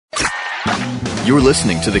You're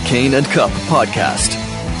listening to the Cain and Cupp podcast.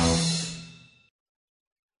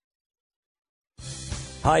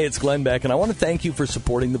 Hi, it's Glenn Beck, and I want to thank you for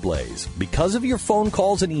supporting The Blaze. Because of your phone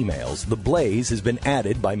calls and emails, The Blaze has been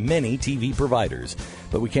added by many TV providers.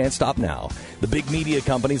 But we can't stop now. The big media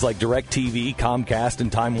companies like DirecTV, Comcast,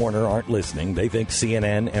 and Time Warner aren't listening. They think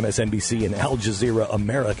CNN, MSNBC, and Al Jazeera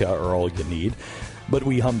America are all you need. But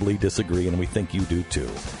we humbly disagree, and we think you do too.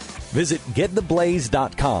 Visit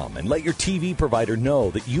GetTheBlaze.com and let your TV provider know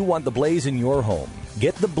that you want The Blaze in your home.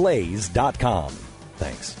 GetTheBlaze.com.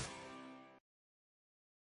 Thanks.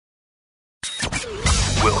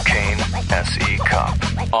 Will Cain, S.E. Cupp,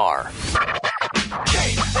 R.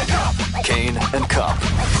 Cain and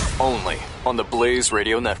Cupp, only on the Blaze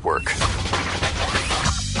Radio Network.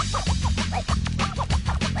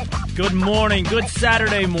 Good morning, good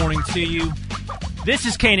Saturday morning to you. This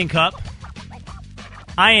is Cain and Cupp.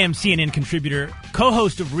 I am CNN contributor,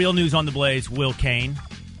 co-host of Real News on the Blaze, Will Cain,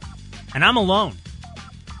 and I'm alone.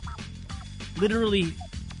 Literally,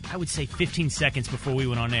 I would say 15 seconds before we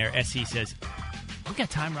went on air, SE says, "We got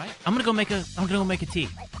time, right? I'm gonna go make a tea."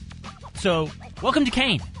 So, welcome to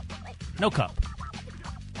Cain. No Cupp,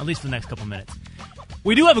 at least for the next couple minutes.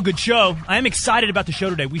 We do have a good show. I am excited about the show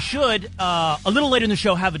today. We should, a little later in the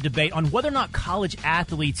show, have a debate on whether or not college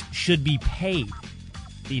athletes should be paid.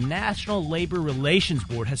 The National Labor Relations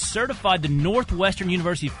Board has certified the Northwestern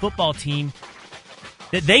University football team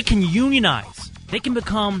that they can unionize. They can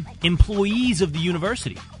become employees of the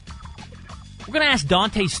university. We're going to ask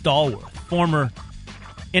Dante Stallworth, former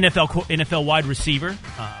NFL wide receiver,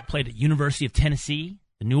 played at University of Tennessee,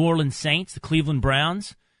 the New Orleans Saints, the Cleveland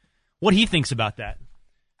Browns, what he thinks about that.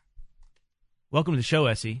 Welcome to the show,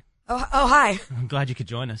 Essie. Oh, hi. I'm glad you could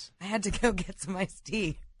join us. I had to go get some iced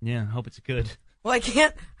tea. Yeah, I hope it's good. Well, I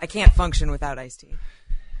can't function without iced tea.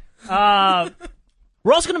 We're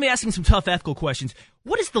also going to be asking some tough ethical questions.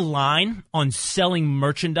 What is the line on selling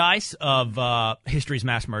merchandise of history's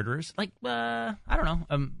mass murderers? Like, I don't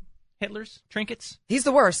know, Hitler's trinkets? He's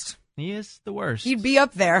the worst. He is the worst. He'd be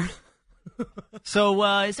up there. So,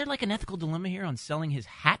 is there like an ethical dilemma here on selling his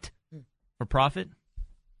hat for profit?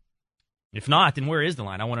 If not, then where is the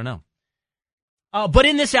line? I want to know. But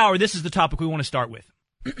in this hour, this is the topic we want to start with.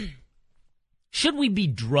 Should we be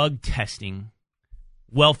drug testing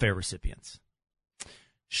welfare recipients?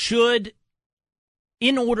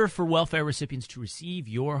 In order for welfare recipients to receive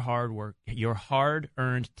your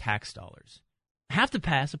hard-earned tax dollars, have to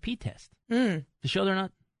pass a pee test to show they're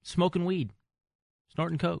not smoking weed,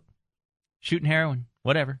 snorting coke, shooting heroin,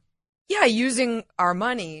 whatever. Yeah, using our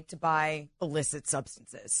money to buy illicit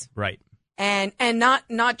substances. Right. And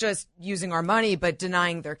not just using our money, but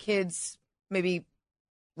denying their kids maybe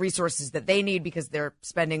resources that they need because they're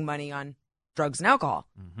spending money on drugs and alcohol.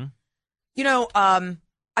 Mm-hmm. You know,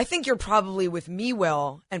 I think you're probably with me,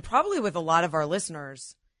 Will, and probably with a lot of our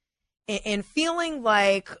listeners in feeling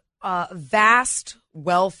like vast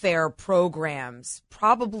welfare programs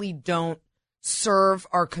probably don't serve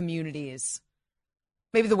our communities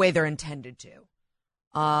maybe the way they're intended to.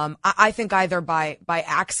 I think either by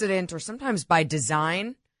accident or sometimes by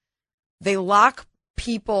design, they lock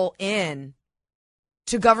people in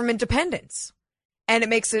to government dependence. And it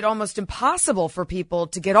makes it almost impossible for people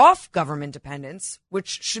to get off government dependence,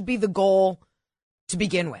 which should be the goal to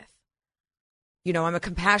begin with. You know, I'm a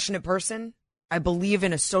compassionate person. I believe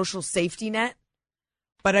in a social safety net,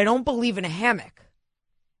 but I don't believe in a hammock.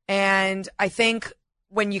 And I think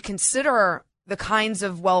when you consider the kinds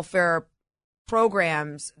of welfare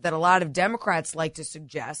programs that a lot of Democrats like to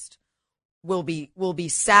suggest will be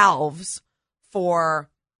salves for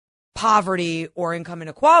poverty or income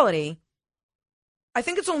inequality, I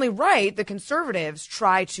think it's only right that conservatives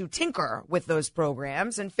try to tinker with those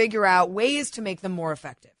programs and figure out ways to make them more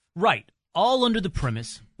effective. Right. All under the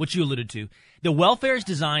premise, which you alluded to, that welfare is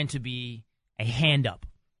designed to be a hand up,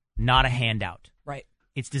 not a handout. Right.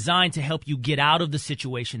 It's designed to help you get out of the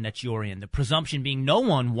situation that you're in. The presumption being no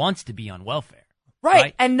one wants to be on welfare.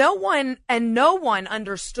 Right. And no one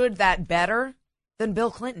understood that better than Bill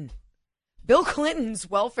Clinton. Bill Clinton's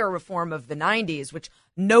welfare reform of the 90s, which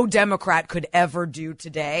no Democrat could ever do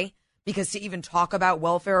today, because to even talk about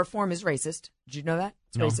welfare reform is racist. Did you know that?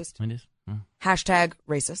 It's racist. It is. Hashtag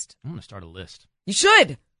racist. I'm going to start a list. You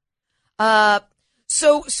should.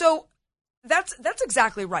 So that's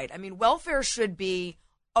exactly right. I mean, welfare should be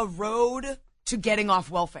a road to getting off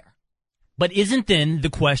welfare. But isn't then the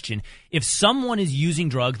question, if someone is using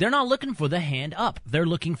drugs, they're not looking for the hand up. They're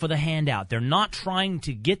looking for the hand out. They're not trying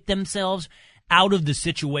to get themselves out of the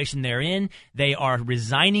situation they're in. They are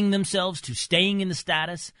resigning themselves to staying in the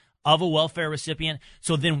status of a welfare recipient.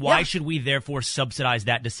 So then why should we therefore subsidize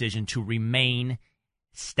that decision to remain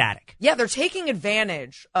static? Yeah, they're taking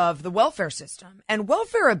advantage of the welfare system. And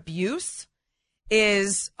welfare abuse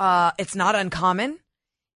is, it's not uncommon.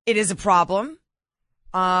 It is a problem.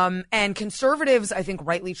 And conservatives, I think,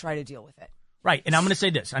 rightly try to deal with it. Right. And I'm going to say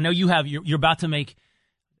this. I know you're about to make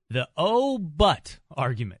the but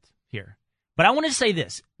argument here. But I want to say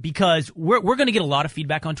this because we're going to get a lot of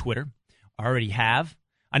feedback on Twitter. I already have.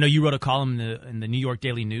 I know you wrote a column in the New York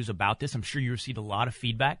Daily News about this. I'm sure you received a lot of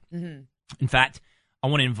feedback. Mm-hmm. In fact, I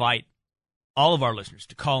want to invite all of our listeners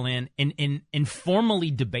to call in and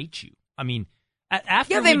informally debate you. I mean,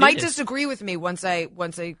 after they might disagree with me once I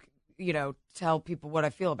tell people what I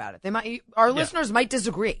feel about it. Our listeners might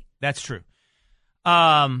disagree. That's true.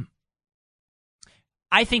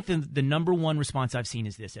 I think the number one response I've seen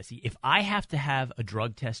is this, Essie. If I have to have a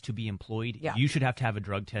drug test to be employed, you should have to have a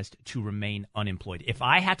drug test to remain unemployed. If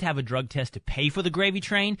I have to have a drug test to pay for the gravy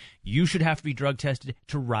train, you should have to be drug tested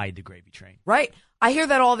to ride the gravy train. Right. I hear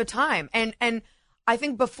that all the time. And I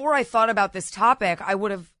think before I thought about this topic, I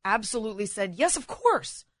would have absolutely said, yes, of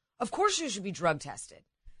course. Of course you should be drug tested.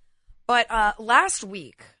 But last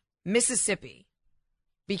week, Mississippi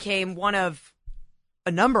became one of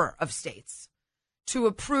a number of states to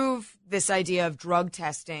approve this idea of drug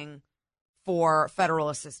testing for federal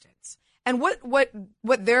assistance. And what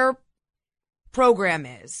their program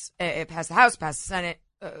is, it passed the House, passed the Senate,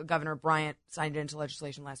 Governor Bryant signed it into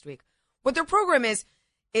legislation last week. What their program is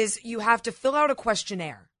you have to fill out a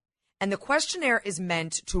questionnaire. And the questionnaire is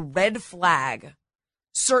meant to red flag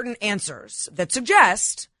certain answers that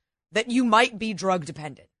suggest that you might be drug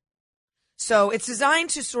dependent. So it's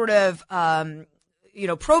designed to sort of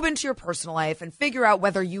probe into your personal life and figure out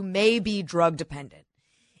whether you may be drug dependent.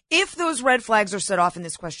 If those red flags are set off in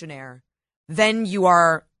this questionnaire, then you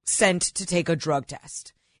are sent to take a drug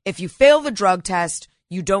test. If you fail the drug test,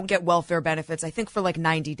 you don't get welfare benefits, I think for like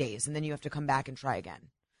 90 days, and then you have to come back and try again.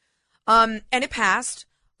 And it passed.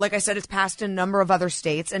 Like I said, it's passed in a number of other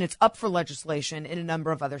states, and it's up for legislation in a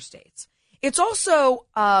number of other states. It's also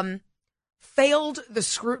failed the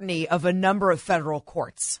scrutiny of a number of federal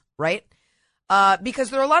courts, right? Because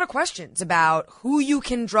there are a lot of questions about who you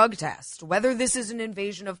can drug test, whether this is an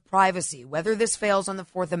invasion of privacy, whether this fails on the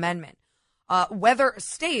Fourth Amendment, whether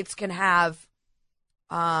states can have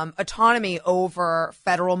autonomy over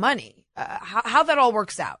federal money, how that all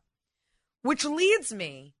works out. Which leads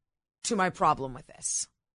me to my problem with this,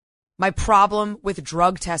 my problem with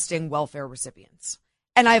drug testing welfare recipients.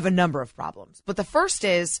 And I have a number of problems. But the first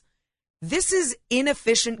is, this is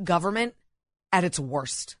inefficient government at its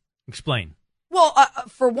worst. Explain. Well,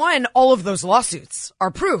 for one, all of those lawsuits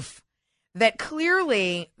are proof that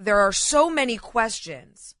clearly there are so many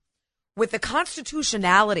questions with the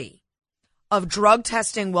constitutionality of drug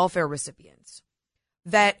testing welfare recipients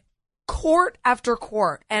that court after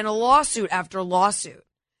court and lawsuit after lawsuit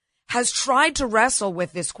has tried to wrestle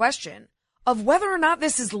with this question of whether or not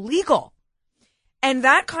this is legal. And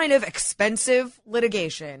that kind of expensive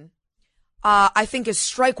litigation, I think, is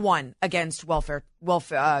strike one against welfare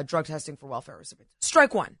drug testing for welfare recipients.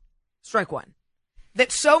 Strike one.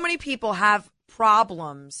 That so many people have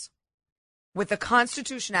problems with the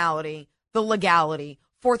constitutionality, the legality,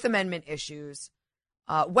 Fourth Amendment issues,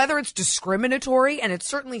 whether it's discriminatory, and it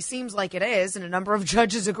certainly seems like it is, and a number of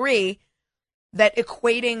judges agree that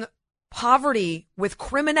equating poverty with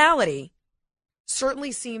criminality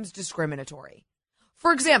certainly seems discriminatory.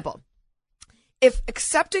 For example, if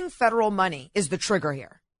accepting federal money is the trigger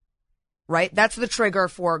here, right? That's the trigger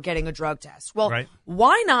for getting a drug test. Well, right.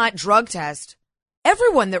 Why not drug test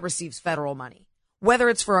everyone that receives federal money, whether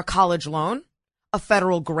it's for a college loan, a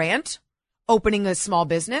federal grant, opening a small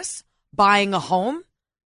business, buying a home,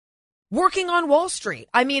 working on Wall Street?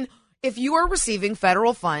 I mean, if you are receiving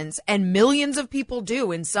federal funds, and millions of people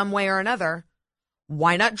do in some way or another,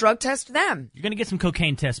 why not drug test them? You're going to get some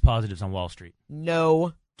cocaine test positives on Wall Street.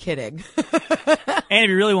 No kidding. And if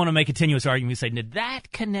you really want to make a tenuous argument, you say, did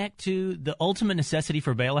that connect to the ultimate necessity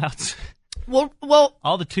for bailouts? Well,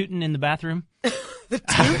 all the tooting in the bathroom. The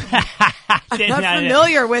toot? I'm not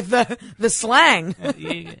familiar with the slang.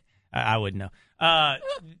 I wouldn't know.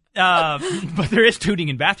 But there is tooting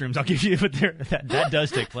in bathrooms. I'll give you, but that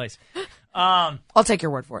does take place. I'll take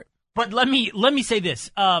your word for it. But let me say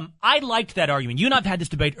this. I liked that argument. You and I have had this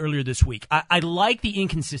debate earlier this week. I like the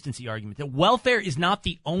inconsistency argument that welfare is not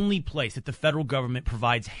the only place that the federal government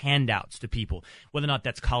provides handouts to people, whether or not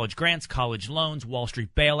that's college grants, college loans, Wall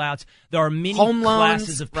Street bailouts. There are many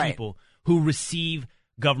classes of people who receive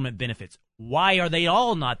government benefits. Why are they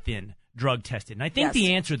all not then drug tested? And I think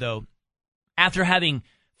the answer, though, after having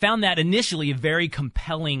found that initially a very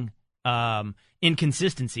compelling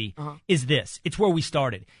inconsistency is this. It's where we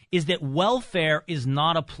started, is that welfare is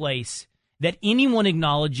not a place that anyone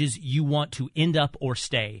acknowledges you want to end up or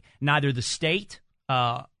stay. Neither the state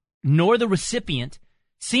nor the recipient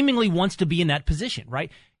seemingly wants to be in that position,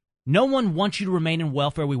 right? No one wants you to remain in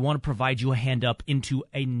welfare. We want to provide you a hand up into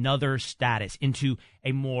another status, into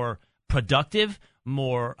a more productive,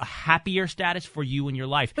 a happier status for you in your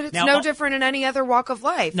life. But it's no different in any other walk of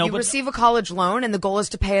life. You receive a college loan, and the goal is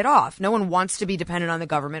to pay it off. No one wants to be dependent on the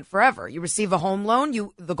government forever. You receive a home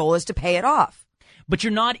loan, the goal is to pay it off. But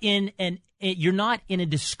you're not in a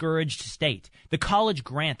discouraged state. The college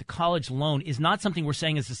grant, the college loan is not something we're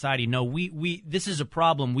saying as a society, no, this is a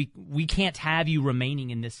problem. We can't have you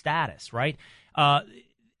remaining in this status, right?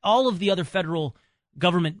 All of the other federal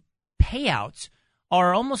government payouts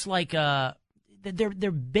are almost like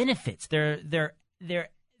they're benefits. They're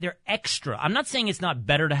extra. I'm not saying it's not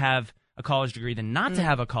better to have a college degree than not to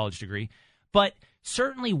have a college degree, but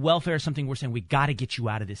certainly welfare is something we're saying we got to get you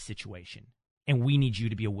out of this situation. And we need you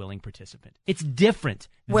to be a willing participant. It's different.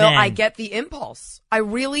 I get the impulse. I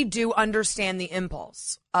really do understand the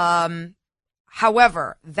impulse.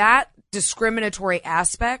 However, that discriminatory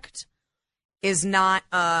aspect is not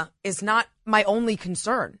my only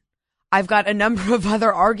concern. I've got a number of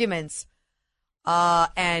other arguments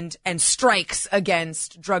and strikes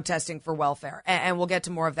against drug testing for welfare. And we'll get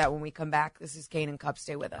to more of that when we come back. This is Cain and Cupp.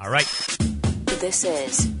 Stay with us. All right. This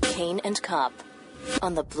is Cain and Cupp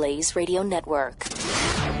on the Blaze Radio Network.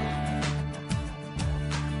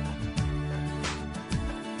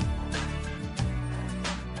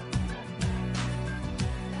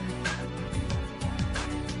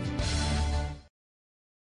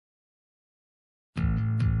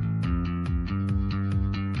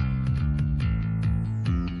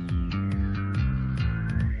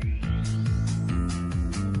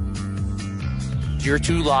 You're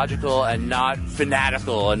too logical and not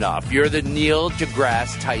fanatical enough. You're the Neil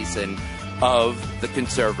deGrasse Tyson of the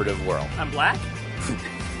conservative world. I'm black?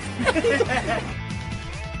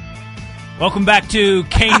 Welcome back to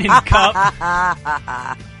Cain and Cupp.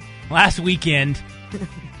 Last weekend,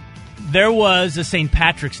 there was a St.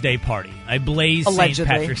 Patrick's Day party. A Blaze St.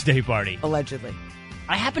 Patrick's Day party. Allegedly.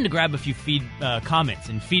 I happened to grab a few comments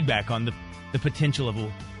and feedback on the potential of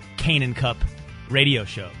a Cain and Cupp radio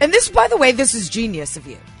show. And this, by the way, this is genius of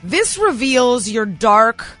you. This reveals your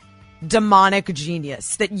dark, demonic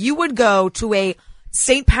genius, that you would go to a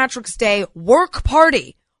St. Patrick's Day work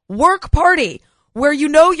party, where you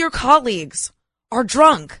know your colleagues are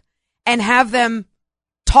drunk and have them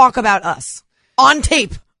talk about us on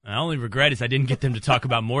tape. My only regret is I didn't get them to talk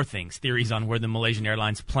about more things, theories on where the Malaysian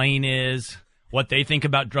Airlines plane is, what they think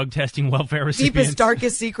about drug testing welfare recipients. Deepest,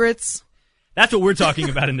 darkest secrets. That's what we're talking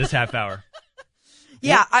about in this half hour.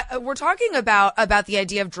 Yeah, we're talking about the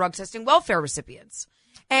idea of drug testing welfare recipients.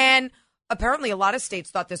 And apparently a lot of states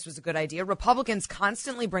thought this was a good idea. Republicans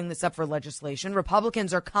constantly bring this up for legislation.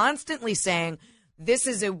 Republicans are constantly saying this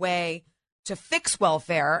is a way to fix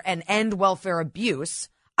welfare and end welfare abuse.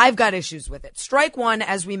 I've got issues with it. Strike one,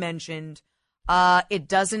 as we mentioned, it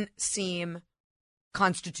doesn't seem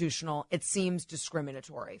constitutional. It seems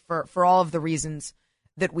discriminatory for all of the reasons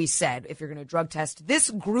that we said. If you're going to drug test this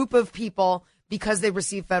group of people because they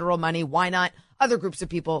receive federal money, why not other groups of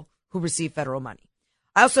people who receive federal money?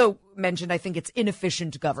 I also mentioned I think it's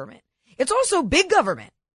inefficient government. It's also big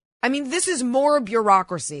government. I mean, this is more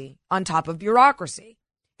bureaucracy on top of bureaucracy.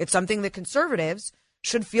 It's something that conservatives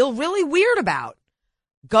should feel really weird about.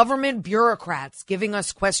 Government bureaucrats giving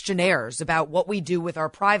us questionnaires about what we do with our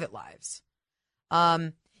private lives.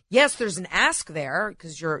 Yes, there's an ask there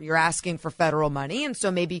because you're asking for federal money, and so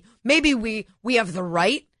maybe we have the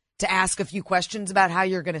right to ask a few questions about how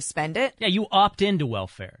you're going to spend it. Yeah, you opt into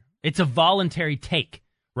welfare. It's a voluntary take,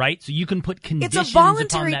 right? So you can put conditions It's a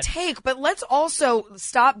voluntary take, but let's also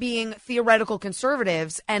stop being theoretical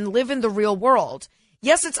conservatives and live in the real world.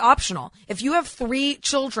 Yes, it's optional. If you have 3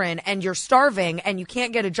 children and you're starving and you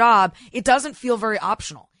can't get a job, it doesn't feel very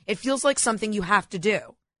optional. It feels like something you have to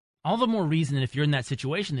do. All the more reason that if you're in that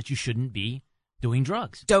situation that you shouldn't be doing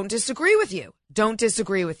drugs. Don't disagree with you.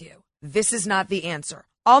 This is not the answer.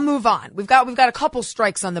 I'll move on. We've got a couple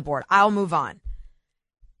strikes on the board. I'll move on.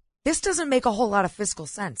 This doesn't make a whole lot of fiscal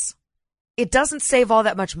sense. It doesn't save all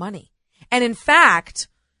that much money. And in fact,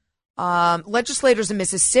 legislators in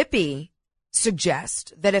Mississippi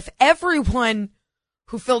suggest that if everyone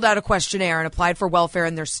who filled out a questionnaire and applied for welfare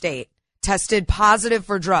in their state tested positive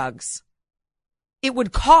for drugs, it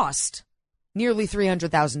would cost nearly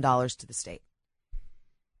 $300,000 to the state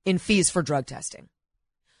in fees for drug testing.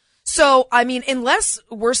 So, I mean, unless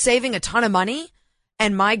we're saving a ton of money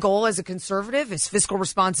and my goal as a conservative is fiscal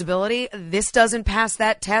responsibility, this doesn't pass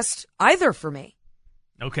that test either for me.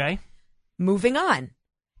 Okay. Moving on.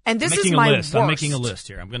 And this is my list. worst. I'm making a list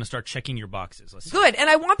here. I'm going to start checking your boxes. Let's see. Good. And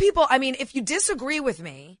I want people, I mean, if you disagree with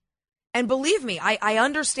me, and believe me, I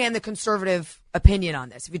understand the conservative opinion on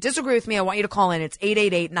this. If you disagree with me, I want you to call in. It's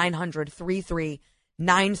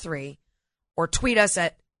 888-900-3393 or tweet us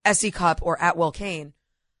at SE Cupp or at Will Cain.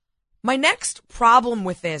 My next problem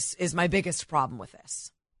with this is my biggest problem with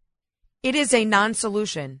this. It is a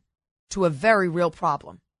non-solution to a very real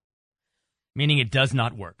problem. Meaning it does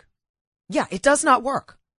not work. Yeah, it does not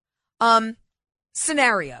work.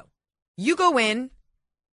 Scenario. You go in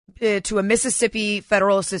to a Mississippi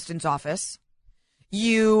federal assistance office.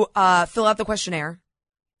 You fill out the questionnaire.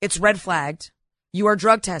 It's red flagged. You are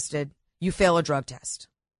drug tested. You fail a drug test.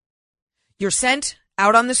 You're sent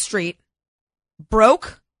out on the street,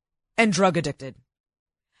 broke and drug addicted.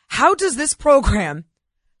 How does this program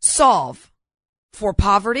solve for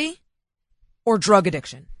poverty or drug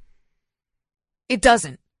addiction? It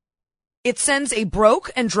doesn't. It sends a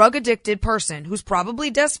broke and drug addicted person who's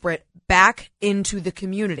probably desperate back into the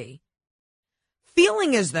community,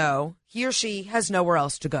 feeling as though he or she has nowhere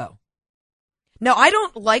else to go. Now, I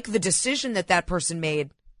don't like the decision that person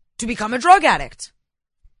made to become a drug addict.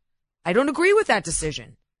 I don't agree with that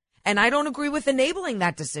decision, and I don't agree with enabling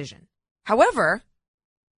that decision. However,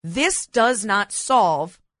 this does not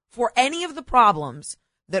solve for any of the problems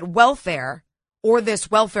that welfare or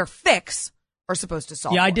this welfare fix are supposed to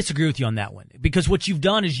solve. Yeah, I disagree with you on that one. Because what you've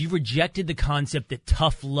done is you've rejected the concept that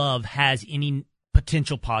tough love has any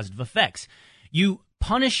potential positive effects. You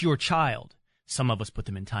punish your child. Some of us put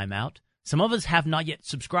them in timeout. Some of us have not yet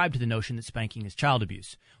subscribed to the notion that spanking is child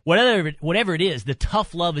abuse. Whatever it is, the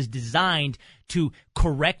tough love is designed to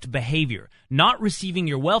correct behavior. Not receiving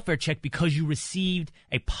your welfare check because you received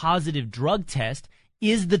a positive drug test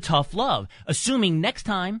is the tough love. Assuming next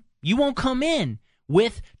time you won't come in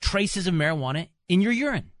with traces of marijuana in your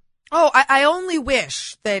urine. Oh, I only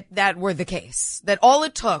wish that were the case. That all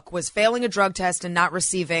it took was failing a drug test and not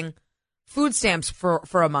receiving food stamps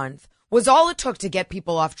for a month was all it took to get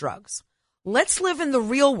people off drugs. Let's live in the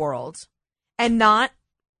real world and not,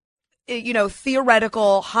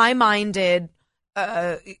 theoretical, high-minded,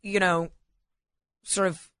 sort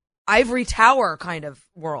of ivory tower kind of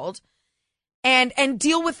world and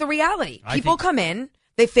deal with the reality. People come in.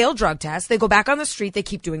 They fail drug tests. They go back on the street. They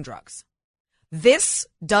keep doing drugs. This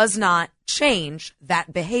does not change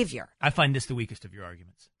that behavior. I find this the weakest of your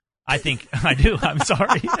arguments. I think I do. I'm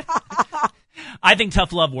sorry. I think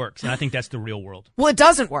tough love works, and I think that's the real world. Well, it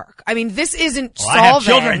doesn't work. I mean, this isn't solving. I have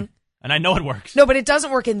children, and I know it works. No, but it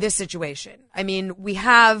doesn't work in this situation. I mean, we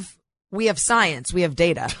have science. We have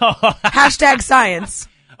data. Hashtag science.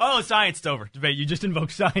 Oh, science is over. Debate. You just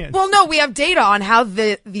invoked science. Well, no, we have data on how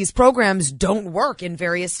these programs don't work in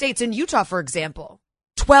various states. In Utah, for example,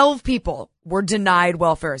 12 people were denied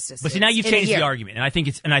welfare assistance. But see, now you've changed the argument, and I think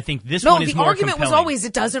this one is more compelling. No, the argument was always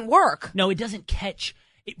it doesn't work. No, it doesn't catch.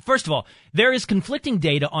 First of all, there is conflicting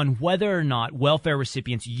data on whether or not welfare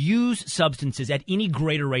recipients use substances at any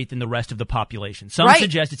greater rate than the rest of the population. Some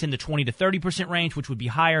suggest it's in the 20 to 30% range, which would be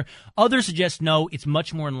higher. Others suggest no, it's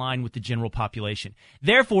much more in line with the general population.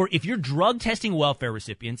 Therefore, if you're drug testing welfare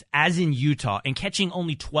recipients, as in Utah, and catching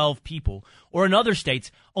only 12 people, or in other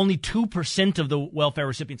states, only 2% of the welfare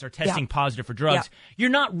recipients are testing positive for drugs, you're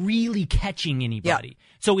not really catching anybody.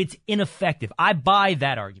 So it's ineffective. I buy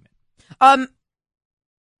that argument.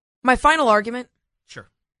 My final argument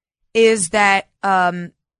is that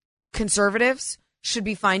conservatives should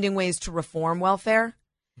be finding ways to reform welfare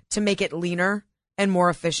to make it leaner and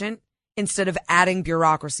more efficient instead of adding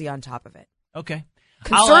bureaucracy on top of it. Okay.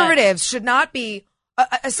 Conservatives should not be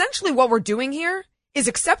essentially what we're doing here is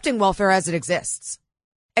accepting welfare as it exists.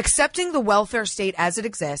 Accepting the welfare state as it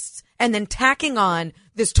exists and then tacking on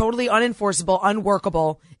this totally unenforceable,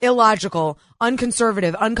 unworkable, illogical,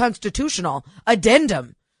 unconservative, unconstitutional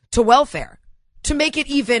addendum to welfare to make it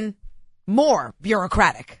even more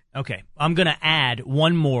bureaucratic. Okay. I'm going to add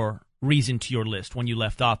one more reason to your list, one you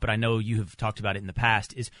left off, but I know you have talked about it in the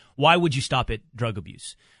past, is why would you stop at drug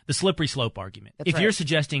abuse? The slippery slope argument. If you're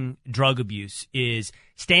suggesting drug abuse is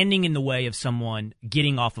standing in the way of someone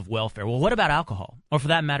getting off of welfare, well, what about alcohol? Or for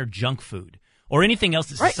that matter, junk food? Or anything else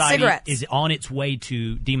that society is on its way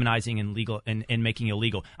to demonizing and legal and making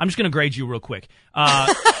illegal? I'm just going to grade you real quick.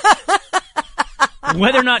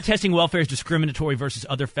 Whether or not testing welfare is discriminatory versus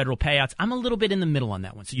other federal payouts, I'm a little bit in the middle on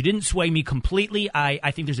that one. So you didn't sway me completely.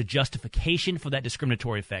 I think there's a justification for that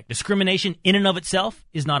discriminatory effect. Discrimination in and of itself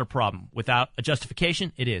is not a problem. Without a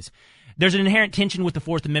justification, it is. There's an inherent tension with the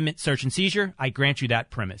Fourth Amendment search and seizure. I grant you that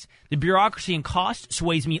premise. The bureaucracy and cost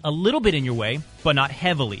sways me a little bit in your way, but not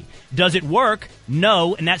heavily. Does it work?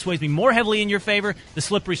 No, and that sways me more heavily in your favor. The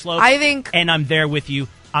slippery slope. I think, and I'm there with you.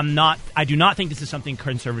 I do not think this is something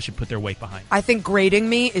conservatives should put their weight behind. I think grading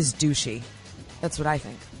me is douchey. That's what I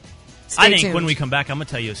think. I think when we come back, I'm going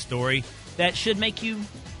to tell you a story that should make you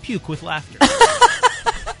puke with laughter.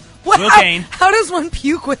 Cain. How does one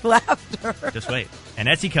puke with laughter? Just wait. And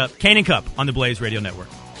Cupp, Cain and Cupp on the Blaze Radio Network.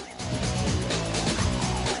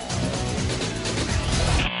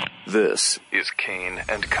 This is Cain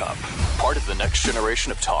and Cupp, part of the next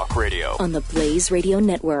generation of talk radio. On the Blaze Radio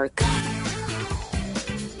Network.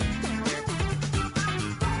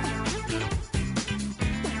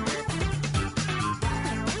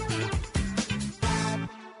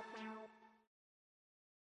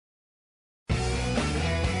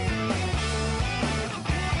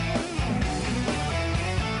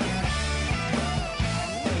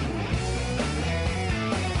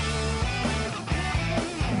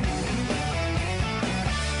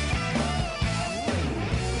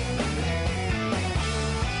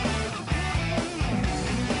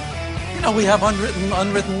 We have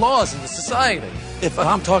unwritten laws in the society. If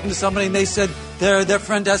I'm talking to somebody and they said their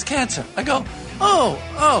friend has cancer, I go, oh,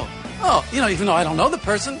 even though I don't know the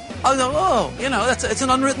person, I'll go, it's an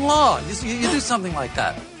unwritten law. You do something like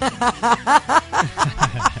that.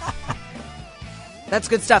 That's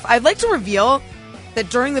good stuff. I'd like to reveal that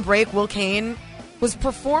during the break, Will Cain was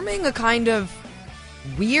performing a kind of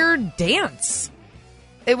weird dance.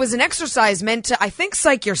 It was an exercise meant to, I think,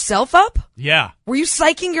 psych yourself up. Yeah. Were you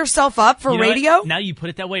psyching yourself up for radio? What? Now you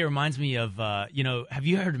put it that way, it reminds me of, have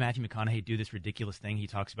you heard Matthew McConaughey do this ridiculous thing he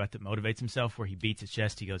talks about that motivates himself, where he beats his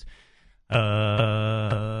chest, he goes,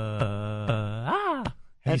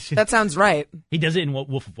 That sounds right. He does it in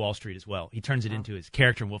Wolf of Wall Street as well. He turns it into his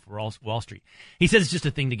character in Wolf of Wall Street. He says it's just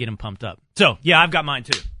a thing to get him pumped up. So, yeah, I've got mine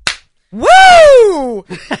too. Woo!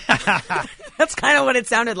 That's kind of what it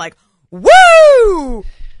sounded like. Woo!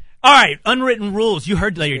 All right, unwritten rules. You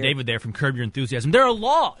heard Larry David there from Curb Your Enthusiasm. There are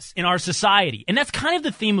laws in our society, and that's kind of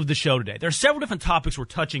the theme of the show today. There are several different topics we're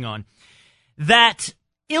touching on that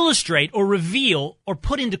illustrate or reveal or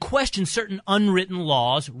put into question certain unwritten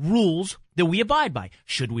laws, rules that we abide by.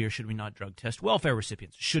 Should we or should we not drug test welfare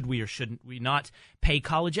recipients? Should we or shouldn't we not pay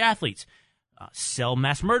college athletes? Sell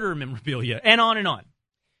mass murder memorabilia, and on and on.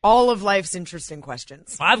 All of life's interesting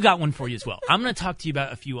questions. I've got one for you as well. I'm going to talk to you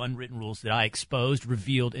about a few unwritten rules that I exposed,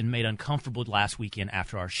 revealed, and made uncomfortable last weekend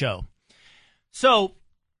after our show. So,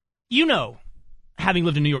 having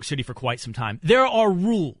lived in New York City for quite some time, there are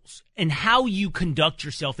rules in how you conduct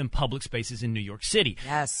yourself in public spaces in New York City.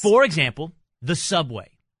 Yes. For example, the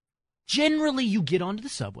subway. Generally, you get onto the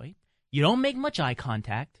subway. You don't make much eye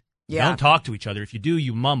contact. You don't talk to each other. If you do,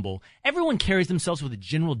 you mumble. Everyone carries themselves with a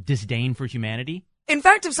general disdain for humanity. In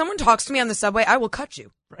fact, if someone talks to me on the subway, I will cut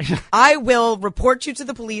you. Right. I will report you to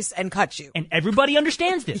the police and cut you. And everybody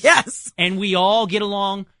understands this. Yes. And we all get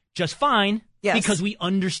along just fine because we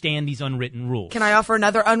understand these unwritten rules. Can I offer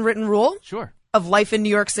another unwritten rule? Sure. Of life in New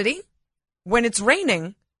York City? When it's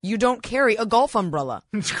raining, you don't carry a golf umbrella.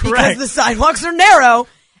 That's correct. Because the sidewalks are narrow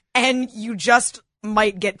and you just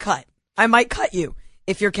might get cut. I might cut you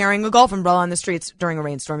if you're carrying a golf umbrella on the streets during a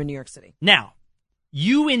rainstorm in New York City. Now,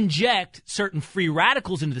 you inject certain free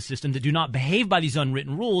radicals into the system that do not behave by these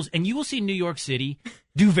unwritten rules, and you will see New York City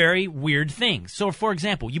do very weird things. So, for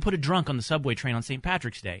example, you put a drunk on the subway train on St.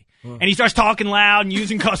 Patrick's Day, and he starts talking loud and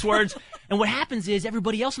using cuss words, and what happens is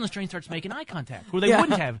everybody else on the train starts making eye contact, where they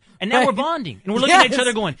wouldn't have, and now we're bonding, and we're looking at each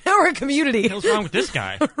other going, now we're a community. What's wrong with this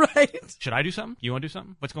guy? Right. Should I do something? You want to do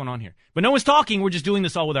something? What's going on here? But no one's talking, we're just doing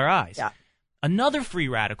this all with our eyes. Yeah. Another free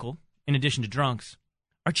radical, in addition to drunks,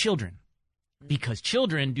 are children. Because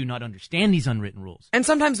children do not understand these unwritten rules. And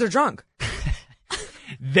sometimes they're drunk.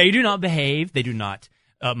 They do not behave. They do not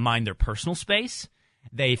mind their personal space.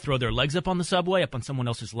 They throw their legs up on the subway, up on someone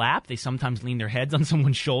else's lap. They sometimes lean their heads on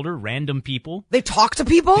someone's shoulder, random people. They talk to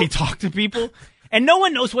people? They talk to people. And no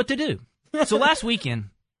one knows what to do. So last weekend,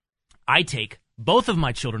 I take both of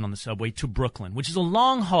my children on the subway to Brooklyn, which is a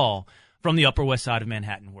long haul from the Upper West Side of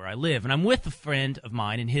Manhattan where I live. And I'm with a friend of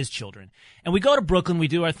mine and his children. And we go to Brooklyn, we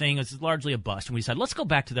do our thing. It's largely a bust. And we decide, let's go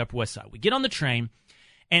back to the Upper West Side. We get on the train,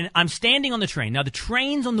 and I'm standing on the train. Now, the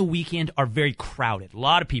trains on the weekend are very crowded. A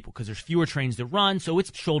lot of people, because there's fewer trains that run, so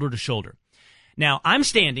it's shoulder to shoulder. Now, I'm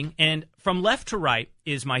standing, and from left to right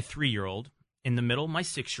is my 3-year-old. In the middle, my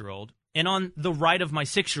 6-year-old. And on the right of my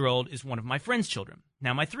 6-year-old is one of my friend's children.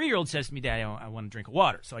 Now, my 3-year-old says to me, Daddy, I want a drink of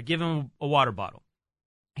water. So I give him a water bottle.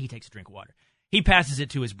 He takes a drink of water. He passes it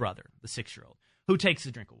to his brother, the 6-year-old, who takes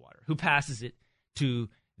a drink of water, who passes it to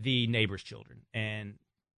the neighbor's children, and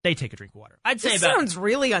they take a drink of water. I'd say This about sounds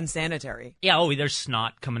really unsanitary. yeah. Oh, there's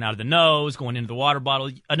snot coming out of the nose, going into the water bottle.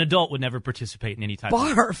 An adult would never participate in any type of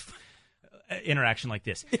Barf. interaction like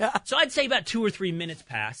this. Yeah. So I'd say about 2 or 3 minutes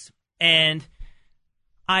pass, and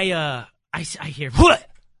I hear what,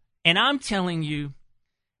 and I'm telling you,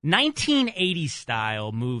 1980s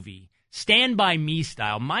style movie, Stand By Me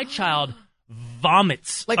style. My child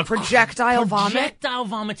vomits Like projectile vomit? Projectile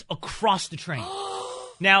vomits across the train.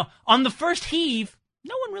 Now, on the first heave,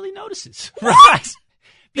 no one really notices, right?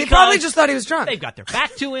 They probably just thought he was drunk. They've got their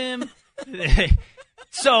back to him.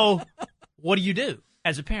 So, what do you do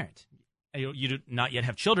as a parent? You do not yet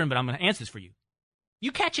have children, but I'm going to answer this for you.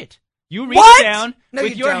 You catch it. You reach down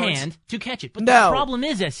with your hand to catch it. But the problem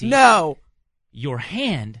is, Essie, your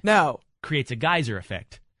hand creates a geyser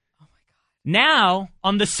effect. Oh, my God. Now,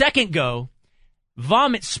 on the second go,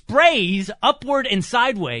 vomit sprays upward and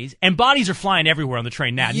sideways, and bodies are flying everywhere on the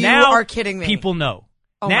train now. You now, are kidding me. People know.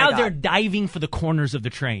 Oh, now they're diving for the corners of the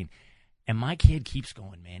train. And my kid keeps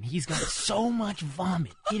going, man. He's got so much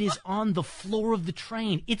vomit. It is on the floor of the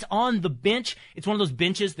train. It's on the bench. It's one of those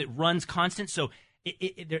benches that runs constant, so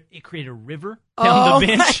it created a river down the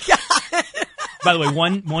bench. My God. By the way,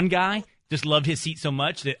 one guy just loved his seat so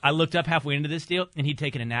much that I looked up halfway into this deal, and he'd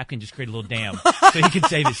taken a napkin and just created a little dam so he could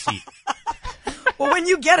save his seat. Well, when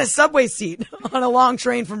you get a subway seat on a long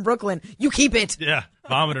train from Brooklyn, you keep it. Yeah,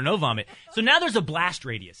 vomit or no vomit. So now there's a blast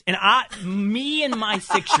radius, and me and my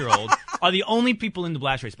 6-year-old are the only people in the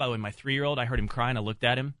blast radius. By the way, my 3-year-old, I heard him cry, and I looked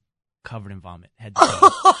at him, covered in vomit, head to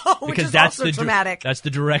toe. Which is that's also dramatic. That's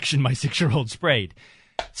the direction my 6-year-old sprayed.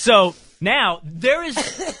 So now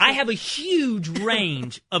I have a huge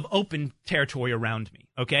range of open territory around me,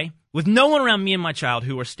 okay? With no one around me and my child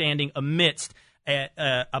who are standing amidst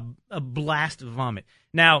a blast of vomit.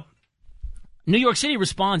 Now, New York City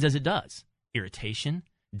responds as it does. Irritation,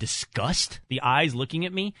 disgust, the eyes looking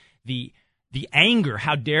at me, the anger,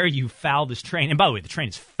 how dare you foul this train. And by the way, the train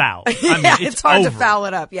is foul. I mean, it's hard over. to foul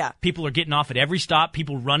it up, yeah. People are getting off at every stop.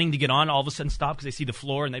 People running to get on all of a sudden stop because they see the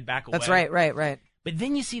floor and they back away. That's right. But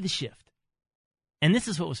then you see the shift. And this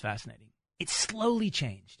is what was fascinating. It slowly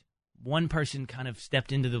changed. One person kind of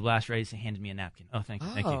stepped into the blast radius and handed me a napkin. Oh, thank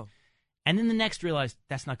you. And then the next realized,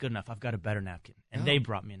 that's not good enough. I've got a better napkin. And they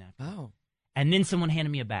brought me a napkin. Oh. And then someone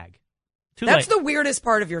handed me a bag. That's the weirdest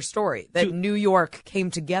part of your story, that New York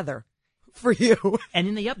came together for you. And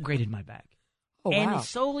then they upgraded my bag. Oh, and wow.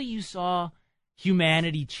 slowly you saw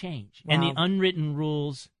humanity change. Wow. And the unwritten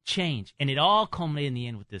rules change. And it all culminated in the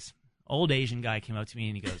end with this old Asian guy came up to me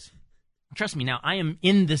and he goes, trust me, now I am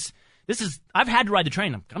in this. I've had to ride the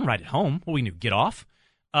train. I'm going to ride it home. What we do, get off?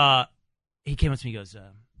 He came up to me and goes,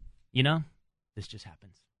 this just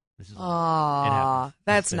happens. This is Aww,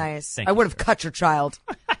 that's nice. Thank I you, would have sir. cut your child.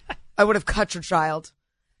 I would have cut your child.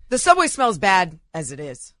 The subway smells bad as it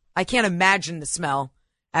is. I can't imagine the smell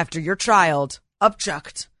after your child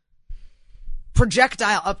upchucked,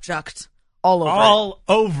 projectile upchucked all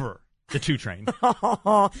over the 2 train.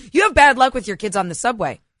 You have bad luck with your kids on the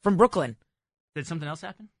subway from Brooklyn. Did something else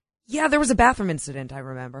happen? Yeah, there was a bathroom incident, I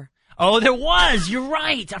remember. Oh, there was. You're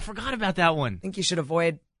right. I forgot about that one. I think you should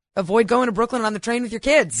avoid going to Brooklyn on the train with your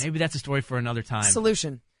kids. Maybe that's a story for another time.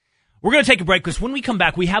 Solution. We're going to take a break because when we come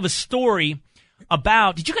back, we have a story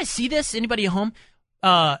about. Did you guys see this? Anybody at home?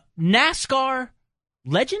 NASCAR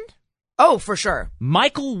legend? Oh, for sure.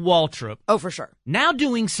 Michael Waltrip. Oh, for sure. Now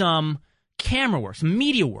doing some camera work, some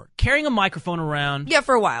media work, carrying a microphone around. Yeah,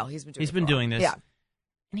 for a while. He's been doing this. Yeah.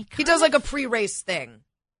 And he does like a pre-race thing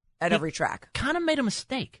at every track. Kind of made a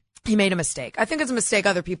mistake. He made a mistake. I think it's a mistake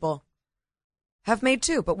other people have made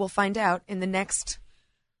too, but we'll find out in the next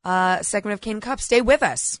segment of Cain Cupp. Stay with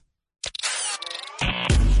us.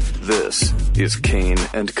 This is Cain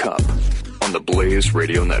and Cupp on the Blaze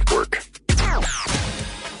Radio Network.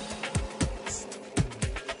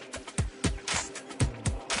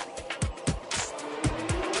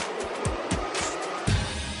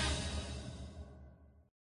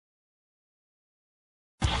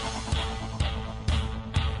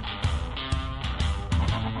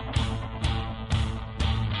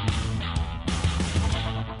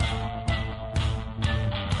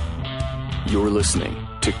 You're listening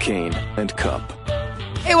to Cain and Cupp.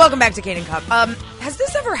 Hey, welcome back to Cain and Cupp. Has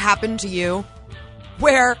this ever happened to you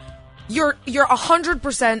where you're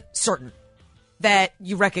 100% certain that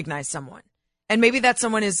you recognize someone, and maybe that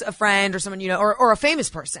someone is a friend or someone you know, or a famous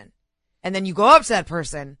person, and then you go up to that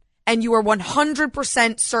person and you are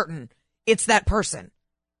 100% certain it's that person,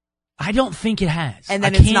 I don't think it has. and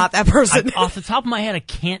then it's not that person? Off the top of my head, I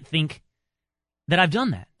can't think that I've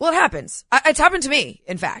done that. Well, it happens. It's happened to me,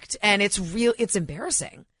 in fact, and it's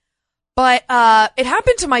embarrassing. But it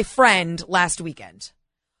happened to my friend last weekend.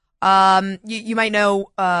 You might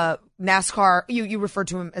know NASCAR. You refer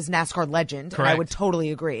to him as NASCAR legend, Correct. and I would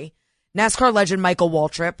totally agree. NASCAR legend Michael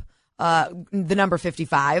Waltrip, the number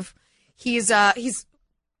 55. He's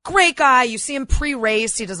great guy. You see him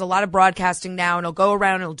pre-race. He does a lot of broadcasting now, and he'll go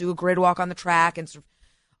around and he'll do a grid walk on the track and sort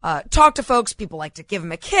of, talk to folks. People like to give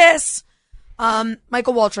him a kiss.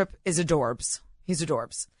 Michael Waltrip is adorbs. He's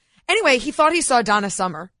adorbs. Anyway, he thought he saw Donna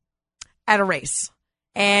Summer at a race.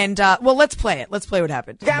 And, well, let's play it. Let's play what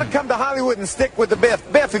happened. You gotta come to Hollywood and stick with the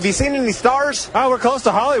Biff. Biff, have you seen any stars? Oh, we're close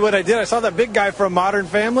to Hollywood. I did. I saw that big guy from Modern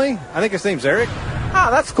Family. I think his name's Eric. Oh,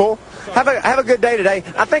 that's cool. Have a good day today.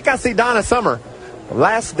 I think I see Donna Summer.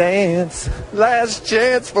 Last dance, last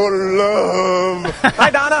chance for love. Hi,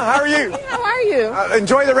 Donna. How are you? How are you?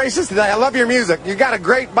 Enjoy the races today. I love your music. You got a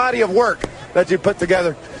great body of work that you put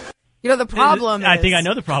together. You know, the problem I think I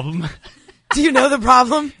know the problem. Do you know the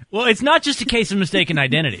problem? Well, it's not just a case of mistaken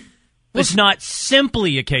identity. It's not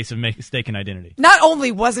simply a case of mistaken identity. Not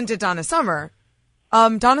only wasn't it Donna Summer,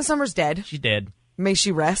 Donna Summer's dead. She's dead. May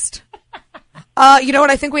she rest. You know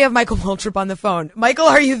what? I think we have Michael Waltrip on the phone. Michael,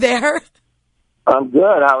 are you there? I'm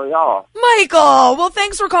good. How are y'all? Michael, well,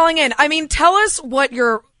 thanks for calling in. I mean, tell us what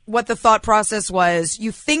the thought process was.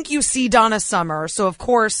 You think you see Donna Summer, so of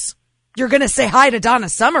course you're going to say hi to Donna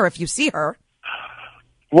Summer if you see her.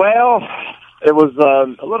 Well, it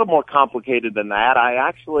was a little more complicated than that. I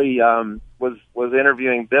actually was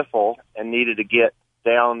interviewing Biffle and needed to get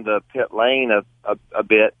down the pit lane a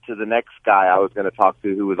bit to the next guy I was going to talk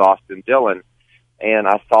to, who was Austin Dillon. And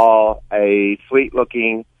I saw a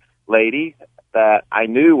sweet-looking lady that I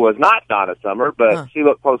knew was not Donna Summer, but she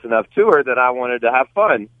looked close enough to her that I wanted to have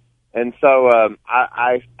fun. And so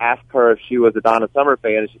I asked her if she was a Donna Summer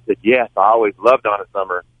fan, and she said, yes, I always loved Donna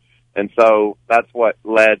Summer. And so that's what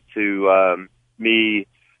led to me.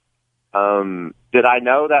 Did I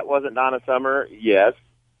know that wasn't Donna Summer? Yes.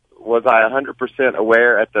 Was I 100%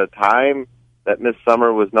 aware at the time that Miss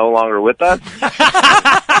Summer was no longer with us?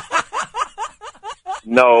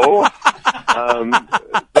 No.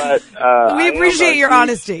 But we appreciate your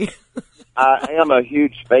honesty. I am a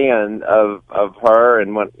huge fan of her,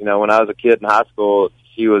 and when I was a kid in high school,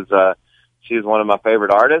 she was one of my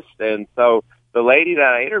favorite artists. And so the lady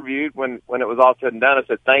that I interviewed, when it was all said and done, I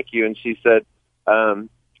said thank you, and she said,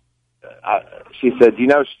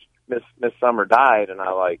 Miss Summer died, and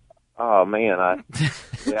I like, oh man, I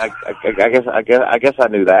guess I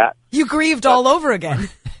knew that. You grieved all over again.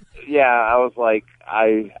 Yeah, I was like,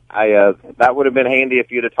 I that would have been handy if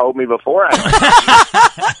you'd have told me before.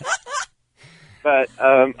 But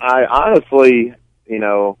I honestly,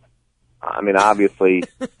 obviously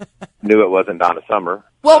knew it wasn't Donna Summer.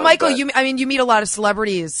 Well, Michael, you meet a lot of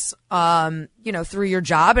celebrities, through your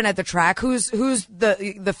job and at the track. Who's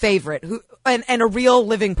the favorite? And a real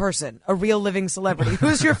living person, a real living celebrity.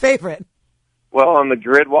 Who's your favorite? Well, on the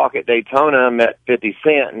grid walk at Daytona, I met 50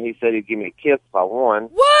 Cent, and he said he'd give me a kiss if I won.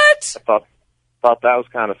 What? I thought that was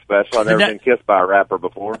kind of special. I've never been kissed by a rapper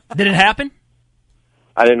before. Did it happen?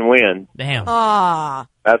 I didn't win. Damn.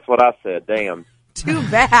 That's what I said. Damn. Too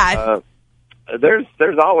bad.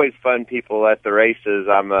 There's always fun people at the races.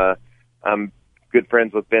 I'm good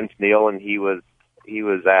friends with Vince Neil, and he was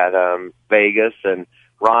at Vegas, and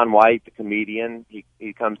Ron White, the comedian,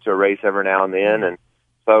 he comes to a race every now and then, and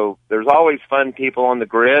so there's always fun people on the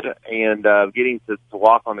grid, and getting to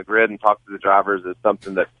walk on the grid and talk to the drivers is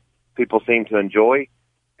something that people seem to enjoy,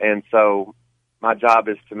 and so my job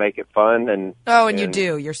is to make it fun. And you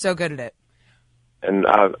do. You're so good at it. And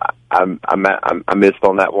I missed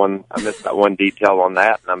on that one. I missed that one detail on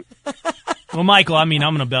that. And Well, Michael, I'm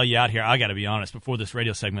going to bail you out here. I got to be honest. Before this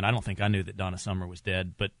radio segment, I don't think I knew that Donna Summer was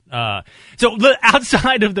dead. But so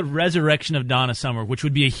outside of the resurrection of Donna Summer, which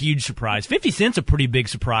would be a huge surprise, 50 Cent's a pretty big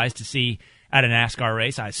surprise to see at a NASCAR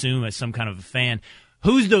race, I assume, as some kind of a fan.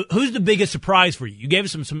 Who's the biggest surprise for you? You gave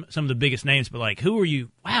us some of the biggest names, but like, who are you?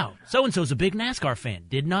 Wow, so and so's a big NASCAR fan.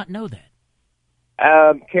 Did not know that.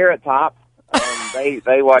 Carrot Top.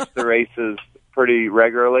 They watch the races pretty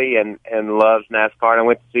regularly and loves NASCAR. And I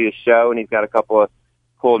went to see his show, and he's got a couple of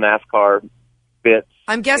cool NASCAR bits.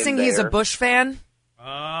 I'm guessing he's a Busch fan.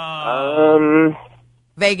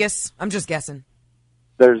 Vegas. I'm just guessing.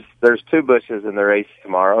 There's two Bushes in the race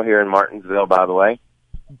tomorrow here in Martinsville, by the way.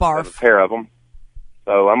 Barf. There's a pair of them.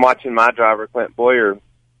 So I'm watching my driver, Clint Boyer,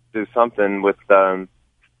 do something with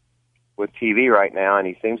TV right now, and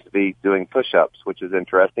he seems to be doing push-ups, which is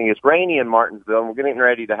interesting. It's rainy in Martinsville, and we're getting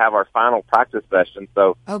ready to have our final practice session,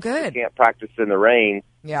 so good. We can't practice in the rain.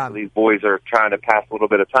 Yeah. So these boys are trying to pass a little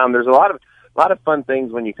bit of time. There's a lot of fun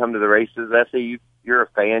things when you come to the races. Essie, you're a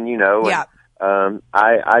fan, Yeah.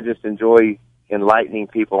 I just enjoy enlightening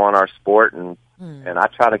people on our sport, and I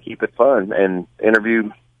try to keep it fun and interview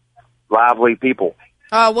lively people.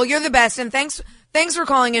 Well, you're the best, and thanks for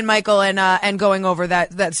calling in, Michael, and going over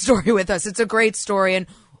that story with us. It's a great story, and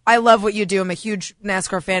I love what you do. I'm a huge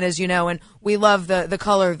NASCAR fan, as you know, and we love the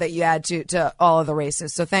color that you add to all of the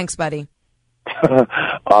races. So thanks, buddy.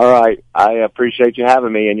 All right. I appreciate you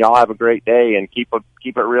having me, and y'all have a great day, and keep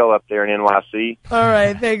it real up there in NYC. All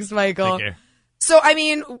right. Thanks, Michael. Take care. So,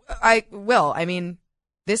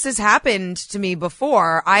 this has happened to me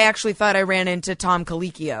before. I actually thought I ran into Tom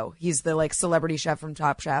Colicchio. He's the celebrity chef from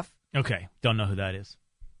Top Chef. Okay. Don't know who that is.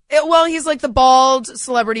 He's like the bald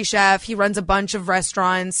celebrity chef. He runs a bunch of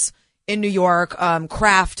restaurants in New York.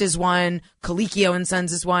 Kraft is one. Colicchio and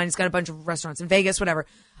Sons is one. He's got a bunch of restaurants in Vegas, whatever.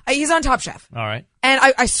 He's on Top Chef. All right. And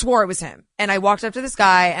I swore it was him. And I walked up to this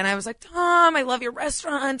guy and I was like, Tom, I love your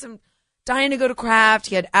restaurants. I'm dying to go to Kraft.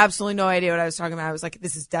 He had absolutely no idea what I was talking about. I was like,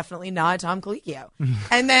 this is definitely not Tom Colicchio.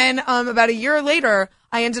 And then about a year later,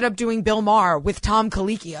 I ended up doing Bill Maher with Tom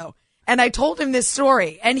Colicchio. And I told him this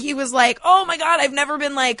story, and he was like, oh, my God, I've never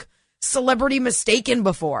been, celebrity mistaken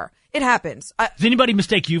before. It happens. Does anybody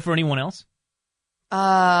mistake you for anyone else?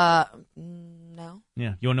 No.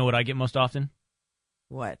 Yeah. You want to know what I get most often?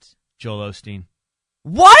 What? Joel Osteen.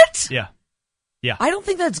 What? Yeah. Yeah. I don't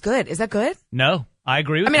think that's good. Is that good? No, I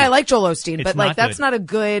agree with you. I like Joel Osteen, It's but, that's good. not a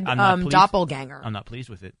good doppelganger. I'm not pleased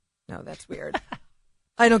with it. No, that's weird.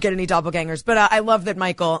 I don't get any doppelgangers, but I love that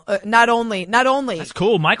Michael not only that's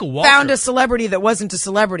cool. Michael Walker found a celebrity that wasn't a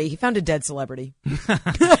celebrity. He found a dead celebrity.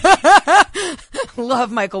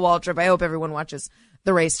 Love Michael Waltrip. I hope everyone watches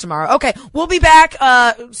the race tomorrow. Okay, we'll be back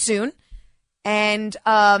soon. And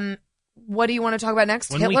what do you want to talk about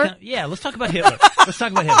next? Hitler? Let's talk about Hitler. Let's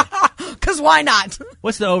talk about Hitler. Because why not?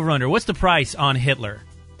 What's the over-under? What's the price on Hitler?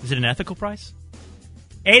 Is it an ethical price?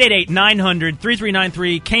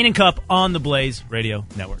 888-900-3393. Cain and Cupp on the Blaze Radio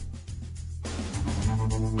Network.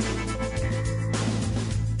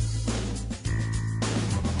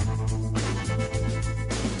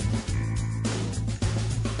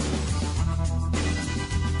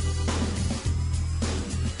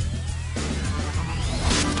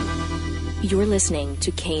 You're listening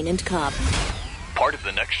to Cain and Cupp. Part of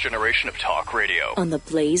the next generation of talk radio. On the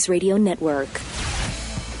Blaze Radio Network.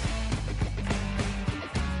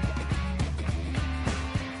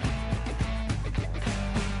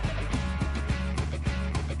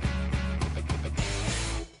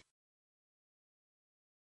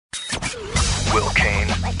 Will Cain,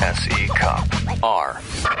 S.E. Cupp. R.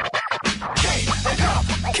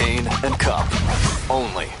 Cain and Cupp.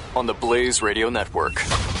 Only on the Blaze Radio Network.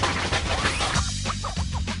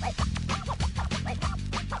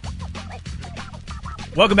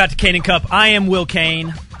 Welcome back to Cain and Cupp. I am Will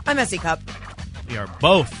Cain. I'm S.E. Cupp. We are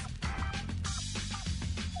both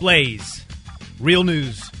Blaze, Real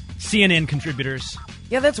News, CNN contributors.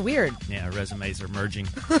 Yeah, that's weird. Yeah, resumes are merging.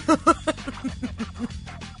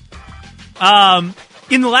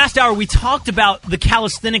 In the last hour, we talked about the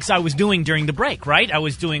calisthenics I was doing during the break, right? I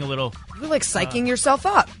was doing a little... You were psyching yourself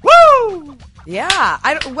up. Woo! Yeah.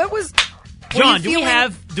 What was... John, do we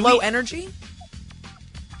have... low energy?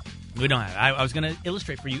 We don't have... I was going to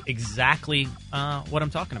illustrate for you exactly what I'm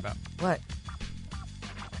talking about. What?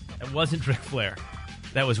 It wasn't Ric Flair.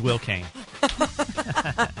 That was Will Cain.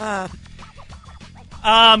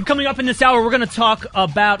 Coming up in this hour, we're going to talk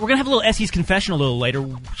about... We're going to have a little Essie's confession a little later.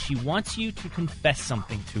 She wants you to confess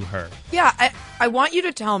something to her. Yeah, I want you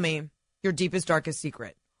to tell me your deepest, darkest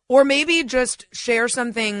secret. Or maybe just share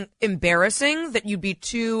something embarrassing that you'd be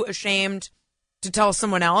too ashamed to tell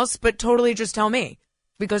someone else, but totally just tell me.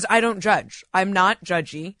 Because I don't judge. I'm not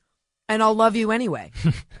judgy, and I'll love you anyway.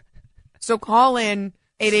 So call in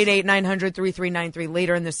 888-900-3393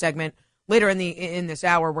 later in this segment. Later in this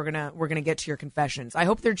hour, we're gonna get to your confessions. I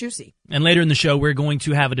hope they're juicy. And later in the show, we're going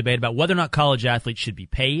to have a debate about whether or not college athletes should be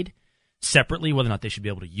paid separately, whether or not they should be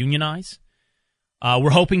able to unionize.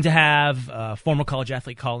 We're hoping to have a former college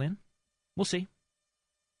athlete call in. We'll see.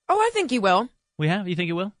 Oh, I think he will. We have? You think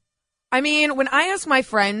he will? I mean, when I ask my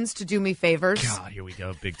friends to do me favors... God, here we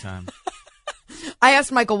go. Big time. I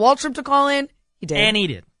asked Michael Waltrip to call in. He did. And he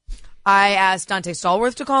did. I asked Dante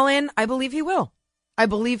Stallworth to call in. I believe he will.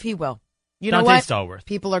 You know Dante what? Stallworth.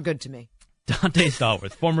 People are good to me. Dante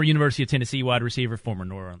Stallworth, former University of Tennessee wide receiver, former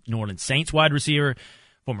New Orleans Saints wide receiver,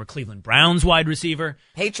 former Cleveland Browns wide receiver.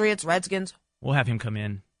 Patriots, Redskins. We'll have him come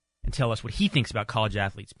in and tell us what he thinks about college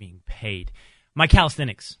athletes being paid. My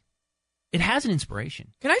calisthenics. It has an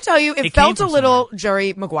inspiration. Can I tell you, it felt a little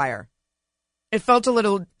Jerry Maguire. You're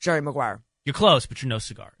close, but you're no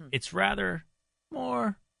cigar. It's rather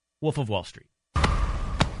more Wolf of Wall Street.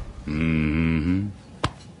 Mm-hmm.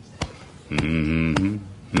 Come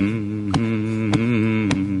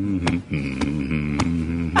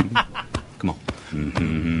on.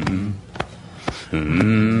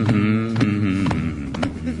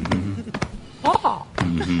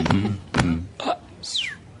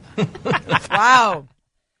 Wow.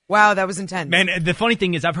 Wow, that was intense. Man, the funny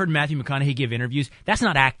thing is I've heard Matthew McConaughey give interviews. That's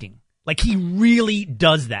not acting. Like, he really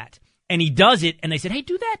does that. And he does it, and they said, hey,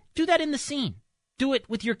 do that in the scene. Do it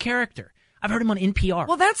with your character. I've heard him on NPR.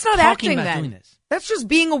 Well, that's not talking acting about then. doing this. That's just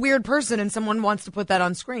being a weird person and someone wants to put that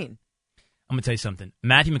on screen. I'm going to tell you something.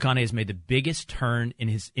 Matthew McConaughey has made the biggest turn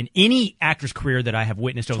in any actor's career that I have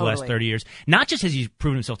witnessed over the last 30 years. Not just has he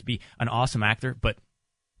proven himself to be an awesome actor, but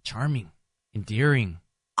charming, endearing.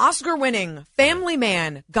 Oscar-winning, family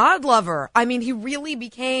man, God lover. I mean, he really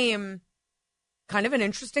became kind of an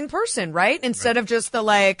interesting person, right? Instead of just the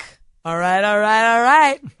like, all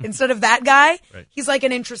right. Instead of that guy, he's like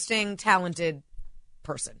an interesting, talented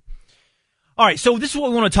person. All right, so this is what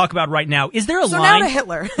we want to talk about right now. Is there a line? Now to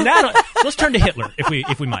Hitler. Let's turn to Hitler,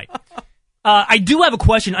 if we might. I do have a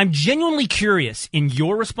question. I'm genuinely curious in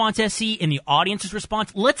your response, SC, in the audience's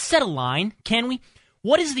response. Let's set a line, can we?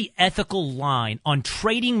 What is the ethical line on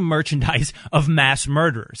trading merchandise of mass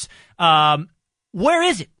murderers? Where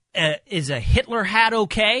is it? Is a Hitler hat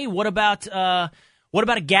okay? What about a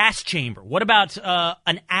gas chamber? What about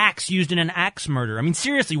an axe used in an axe murder? I mean,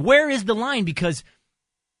 seriously, where is the line? Because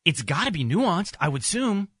it's got to be nuanced, I would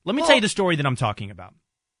assume. Let me tell you the story that I'm talking about.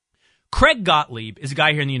 Craig Gottlieb is a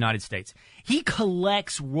guy here in the United States. He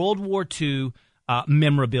collects World War II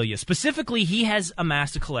memorabilia. Specifically, he has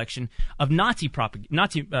amassed a collection of Nazi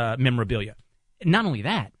memorabilia. Not only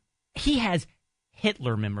that, he has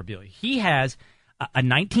Hitler memorabilia. He has a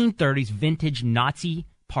 1930s vintage Nazi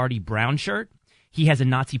Party brown shirt. He has a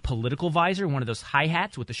Nazi political visor, one of those high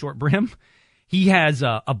hats with the short brim. He has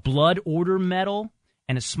a blood order medal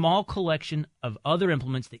and a small collection of other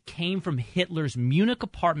implements that came from Hitler's Munich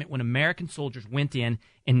apartment when American soldiers went in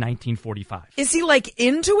 1945. Is he like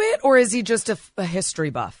into it, or is he just a history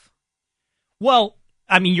buff? Well,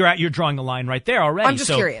 I mean, you're drawing a line right there already. I'm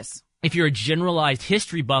just curious. If you're a generalized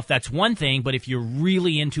history buff, that's one thing, but if you're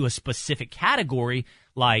really into a specific category,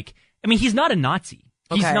 like, I mean, he's not a Nazi.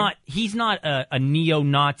 He's not a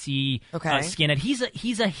neo-Nazi skinhead.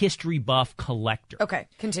 He's a history buff collector. Okay,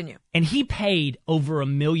 continue. And he paid over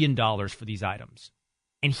 $1 million for these items.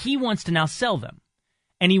 And he wants to now sell them.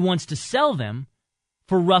 And he wants to sell them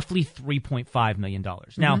for roughly $3.5 million.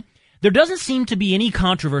 Now, there doesn't seem to be any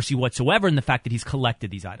controversy whatsoever in the fact that he's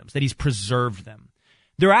collected these items, that he's preserved them.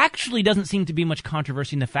 There actually doesn't seem to be much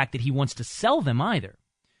controversy in the fact that he wants to sell them either.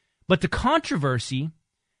 But the controversy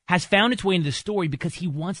has found its way into the story because he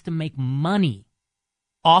wants to make money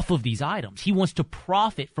off of these items. He wants to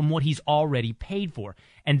profit from what he's already paid for.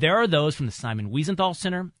 And there are those from the Simon Wiesenthal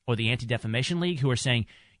Center or the Anti-Defamation League who are saying,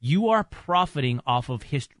 you are profiting off of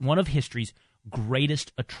one of history's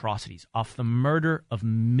greatest atrocities, off the murder of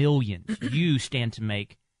millions. You stand to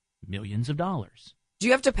make millions of dollars. Do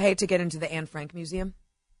you have to pay to get into the Anne Frank Museum?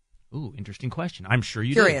 Ooh, interesting question. I'm sure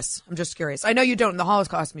you do. I'm just curious. I know you don't in the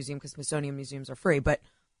Holocaust Museum because Smithsonian museums are free, but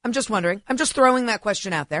I'm just wondering. I'm just throwing that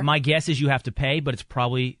question out there. My guess is you have to pay, but it's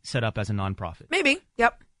probably set up as a nonprofit. Maybe.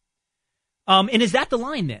 Yep. And is that the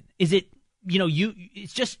line then? Is it,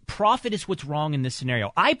 it's just profit is what's wrong in this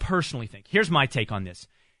scenario? I personally think, here's my take on this.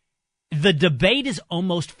 The debate is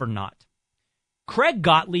almost for naught. Craig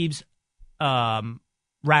Gottlieb's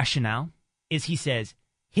rationale is he says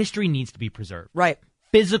history needs to be preserved. Right.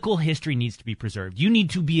 Physical history needs to be preserved. You need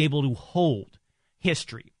to be able to hold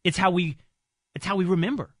history. It's how we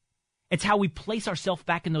remember. It's how we place ourselves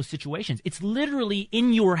back in those situations. It's literally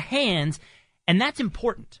in your hands, and that's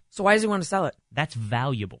important. So why does he want to sell it? That's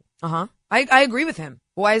valuable. Uh-huh. I agree with him.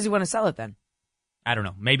 Why does he want to sell it then? I don't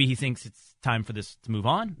know. Maybe he thinks it's time for this to move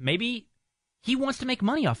on. Maybe he wants to make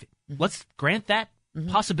money off it. Let's grant that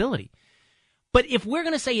possibility. But if we're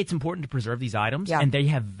going to say it's important to preserve these items and they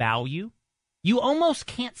have value, you almost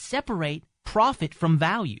can't separate profit from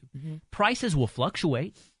value. Prices will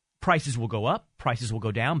fluctuate. Prices will go up. Prices will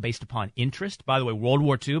go down based upon interest. By the way, World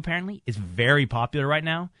War II apparently is very popular right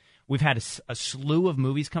now. We've had a slew of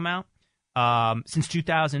movies come out since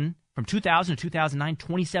 2000. From 2000 to 2009,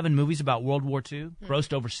 27 movies about World War II,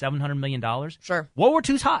 grossed over $700 million. Sure. World War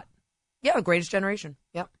II's hot. Yeah, Greatest Generation.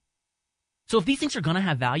 Yep. So if these things are going to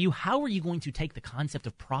have value, how are you going to take the concept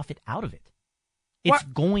of profit out of it? It's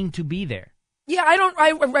going to be there. Yeah,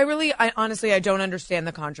 I honestly, I don't understand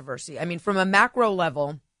the controversy. I mean, from a macro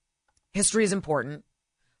level, history is important.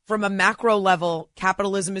 From a macro level,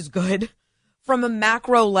 capitalism is good. From a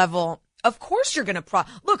macro level, of course you're going to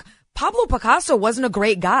look, Pablo Picasso wasn't a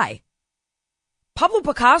great guy. Pablo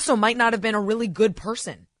Picasso might not have been a really good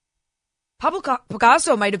person. Pablo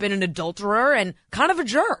Picasso might have been an adulterer and kind of a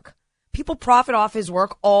jerk. People profit off his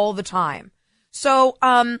work all the time. So,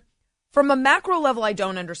 from a macro level, I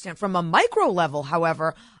don't understand. From a micro level,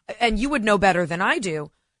 however, and you would know better than I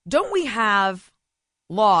do, don't we have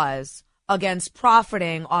laws against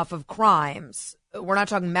profiting off of crimes? We're not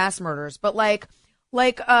talking mass murders, but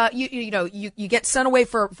you get sent away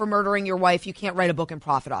for murdering your wife. You can't write a book and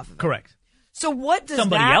profit off of it. Correct. So what does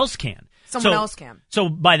somebody else can? Someone else can. So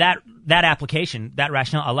by that application, that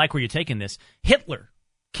rationale, I like where you're taking this. Hitler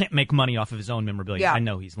can't make money off of his own memorabilia. Yeah. I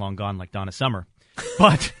know he's long gone like Donna Summer,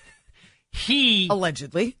 but he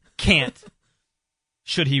allegedly can't,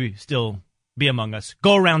 should he still be among us,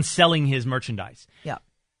 go around selling his merchandise. Yeah.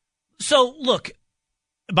 So look,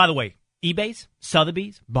 by the way, eBay's,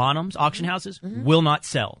 Sotheby's, Bonhams, auction houses will not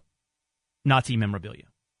sell Nazi memorabilia.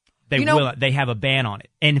 They will not. They have a ban on it.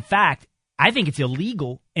 And in fact, I think it's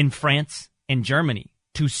illegal in France and Germany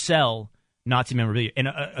to sell Nazi memorabilia. And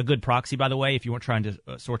a good proxy, by the way, if you weren't trying to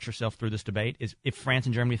sort yourself through this debate, is if France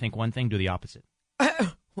and Germany think one thing, do the opposite.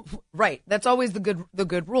 Right. That's always the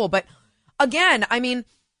good rule. But again, I mean,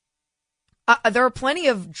 there are plenty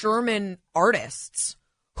of German artists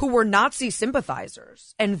who were Nazi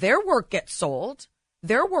sympathizers, and their work gets sold,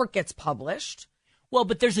 their work gets published. Well,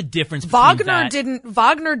 but there's a difference. Wagner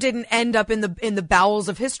didn't end up in the bowels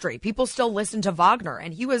of history. People still listen to Wagner,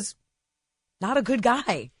 and he was not a good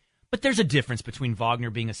guy. But there's a difference between Wagner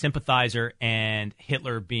being a sympathizer and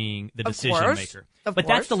Hitler being the decision maker. But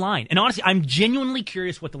that's the line. And honestly, I'm genuinely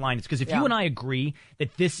curious what the line is, because if you and I agree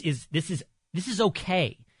that this is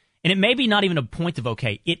okay, and it may be not even a point of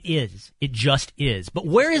okay, it is. It just is. But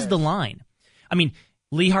where is the line? I mean,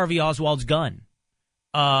 Lee Harvey Oswald's gun.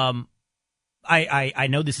 I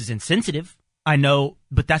know this is insensitive. I know,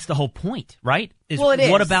 but that's the whole point, right?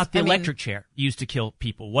 What about the electric chair used to kill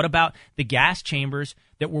people? What about the gas chambers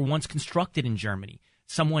that were once constructed in Germany?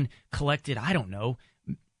 Someone collected, I don't know,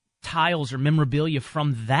 tiles or memorabilia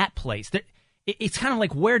from that place. It's kind of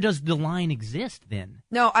like, where does the line exist then?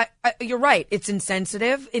 No, you're right. It's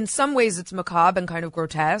insensitive. In some ways, it's macabre and kind of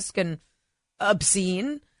grotesque and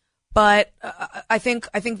obscene. But I think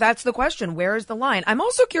that's the question. Where is the line? I'm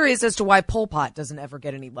also curious as to why Pol Pot doesn't ever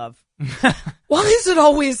get any love. Why is it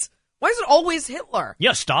always Hitler?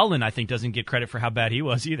 Yeah, Stalin, I think, doesn't get credit for how bad he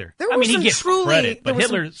was either. He gets credit, but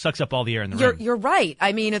Hitler sucks up all the air in the room. You're right.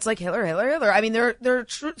 I mean, it's like Hitler. I mean, there are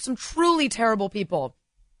some truly terrible people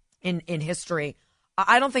in history.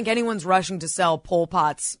 I don't think anyone's rushing to sell Pol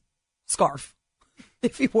Pot's scarf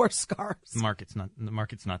if he wore scarves. The market's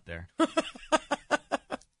not there.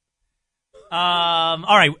 All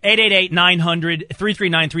right,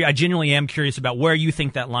 888-900-3393. I genuinely am curious about where you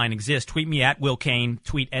think that line exists. Tweet me at Will Cain.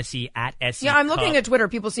 Tweet SE at SE. Yeah, I'm looking at Twitter.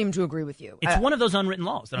 People seem to agree with you. It's one of those unwritten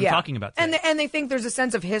laws that I'm talking about today. And they think there's a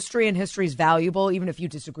sense of history, and history is valuable, even if you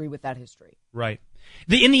disagree with that history. Right.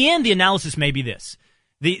 In the end, the analysis may be this.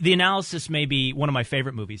 The analysis may be one of my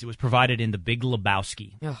favorite movies. It was provided in The Big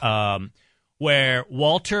Lebowski, where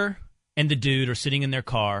Walter and the dude are sitting in their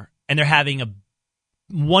car, and they're having a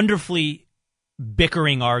wonderfully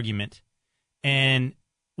bickering argument, and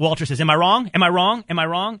Walter says, "Am I wrong? Am I wrong? Am I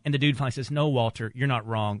wrong?" And the dude finally says, "No, Walter, you're not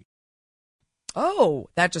wrong." Oh,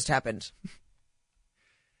 that just happened.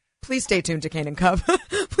 Please stay tuned to Cain and Cupp.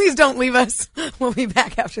 Please don't leave us. We'll be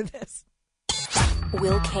back after this.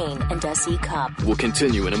 Will Cain and SE Cupp. We'll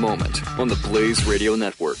continue in a moment on the Blaze Radio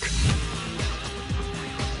Network.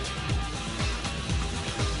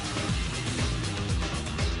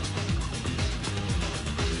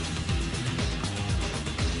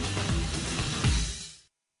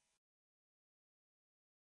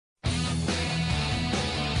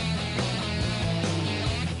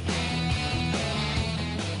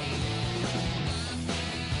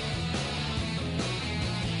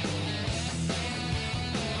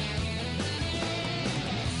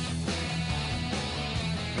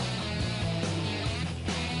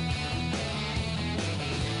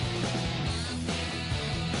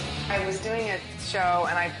 I was doing a show,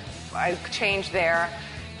 and I changed there,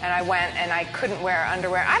 and I went, and I couldn't wear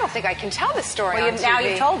underwear. I don't think I can tell this story on TV. Now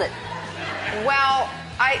you told it. Well,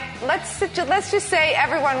 let's just say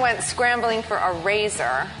everyone went scrambling for a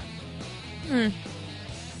razor. That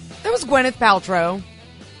was Gwyneth Paltrow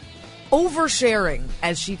oversharing,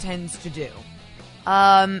 as she tends to do.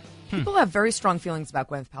 People have very strong feelings about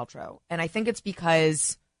Gwyneth Paltrow, and I think it's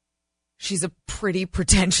because she's a pretty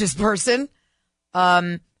pretentious person.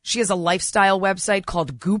 She has a lifestyle website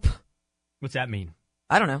called Goop. What's that mean?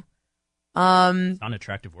 I don't know. It's not an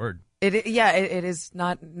attractive word. It is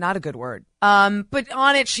not a good word. But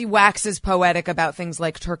on it, she waxes poetic about things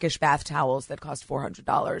like Turkish bath towels that cost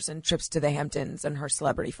 $400 and trips to the Hamptons and her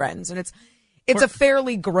celebrity friends. And it's a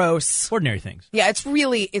fairly gross. Ordinary things. Yeah, it's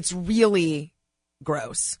really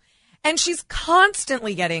gross. And she's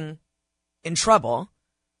constantly getting in trouble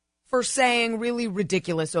for saying really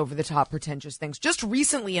ridiculous, over the top, pretentious things. Just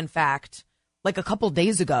recently, in fact, like a couple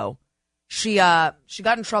days ago, she got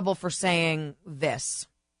in trouble for saying this.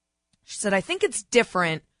 She said, I think it's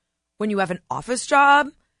different when you have an office job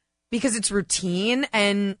because it's routine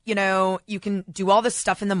and, you can do all this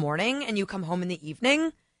stuff in the morning and you come home in the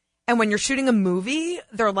evening. And when you're shooting a movie,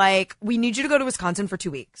 they're like, we need you to go to Wisconsin for 2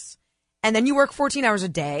 weeks. And then you work 14 hours a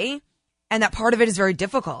day. And that part of it is very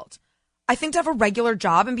difficult. I think to have a regular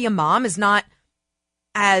job and be a mom is not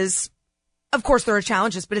as, of course there are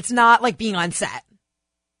challenges, but it's not like being on set.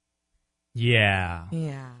 Yeah.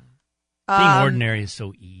 Yeah. Being ordinary is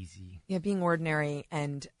so easy. Yeah, being ordinary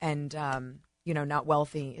and not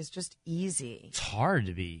wealthy is just easy. It's hard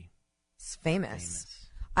to be famous.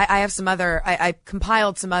 I have some other, I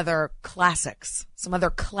compiled some other classics, some other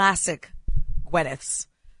classic Gwyneths.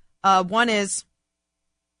 One is,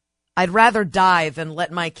 I'd rather die than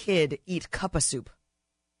let my kid eat cup of soup.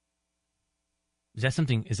 Is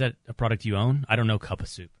that a product you own? I don't know cup of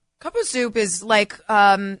soup. Cup of soup is like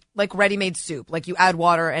ready-made soup. Like you add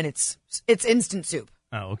water and it's instant soup.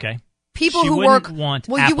 Oh, okay. People who work,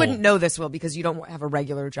 you wouldn't know this, Will, because you don't have a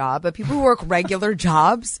regular job, but people who work regular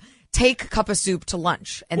jobs take cup of soup to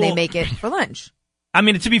lunch and they make it for lunch. I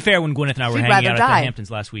mean, to be fair, when Gwyneth and I were She'd hanging out rather at the die.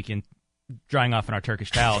 Hamptons last weekend, drying off in our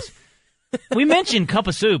Turkish towels, we mentioned cup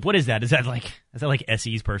of soup. What is that? Is that like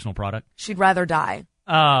SE's personal product? She'd rather die.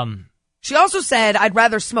 She also said, I'd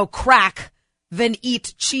rather smoke crack than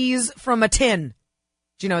eat cheese from a tin.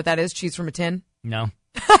 Do you know what that is? Cheese from a tin? No.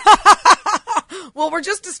 Well, we're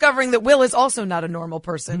just discovering that Will is also not a normal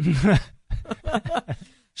person.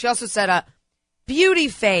 She also said, beauty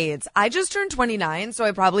fades. I just turned 29, so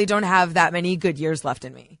I probably don't have that many good years left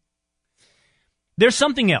in me. There's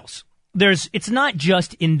something else. It's not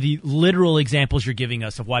just in the literal examples you're giving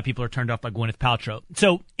us of why people are turned off by Gwyneth Paltrow.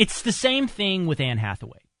 So it's the same thing with Anne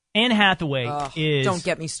Hathaway. Anne Hathaway is... Don't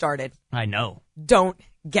get me started. I know. Don't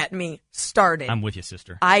get me started. I'm with you,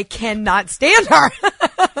 sister. I cannot stand her.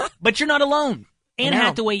 But you're not alone. Anne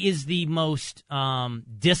Hathaway is the most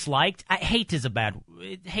disliked. Hate is a bad...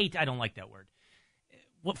 Hate, I don't like that word.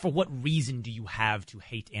 For what reason do you have to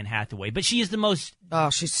hate Anne Hathaway? But she is the most... Oh,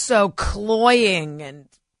 she's so cloying and...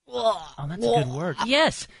 Oh, that's a good word.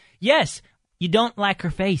 Yes. You don't like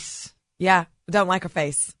her face. Yeah, don't like her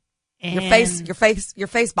face. And Your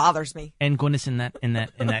face bothers me. And Gwyneth's in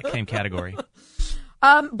that same category.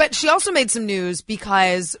 But she also made some news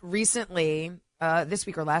because recently, this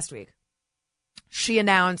week or last week, she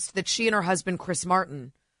announced that she and her husband Chris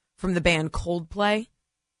Martin from the band Coldplay,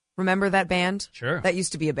 remember that band? Sure. That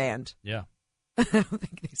used to be a band. Yeah. I don't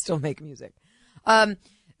think they still make music.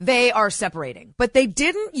 They are separating, but they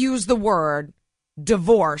didn't use the word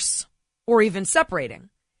divorce or even separating.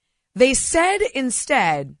 They said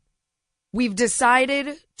instead, we've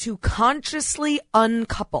decided to consciously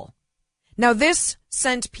uncouple. Now, this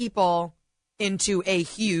sent people into a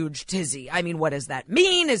huge tizzy. I mean, what does that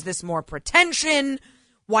mean? Is this more pretension?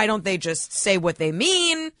 Why don't they just say what they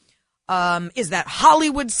mean? Is that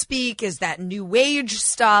Hollywood speak? Is that new age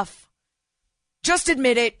stuff? Just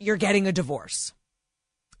admit it, you're getting a divorce.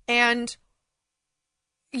 And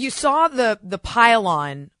you saw the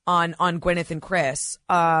pile-on Gwyneth and Chris,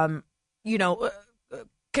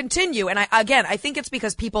 continue. And I think it's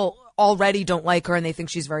because people already don't like her and they think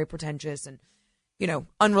she's very pretentious and,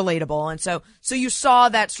 unrelatable. And so you saw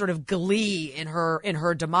that sort of glee in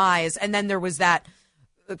her demise. And then there was that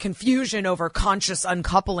confusion over conscious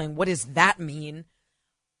uncoupling. What does that mean?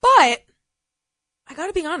 But I got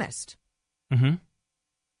to be honest. Mm-hmm.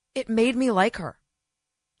 It made me like her.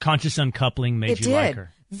 Conscious uncoupling made you like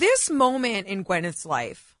her. This moment in Gwyneth's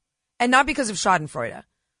life, and not because of Schadenfreude,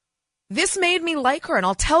 this made me like her, and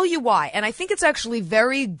I'll tell you why. And I think it's actually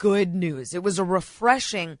very good news. It was a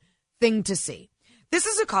refreshing thing to see. This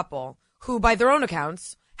is a couple who, by their own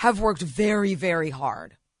accounts, have worked very, very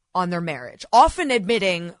hard on their marriage, often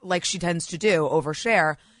admitting, like she tends to do,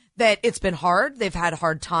 overshare, that it's been hard. They've had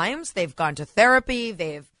hard times. They've gone to therapy.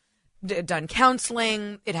 They've done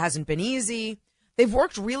counseling. It hasn't been easy. They've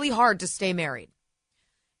worked really hard to stay married.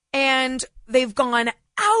 And they've gone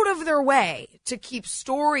out of their way to keep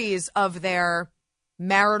stories of their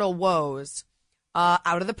marital woes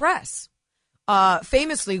out of the press.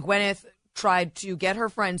 Famously, Gwyneth tried to get her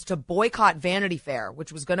friends to boycott Vanity Fair,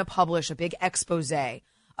 which was going to publish a big expose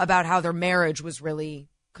about how their marriage was really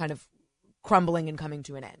kind of crumbling and coming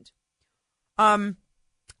to an end.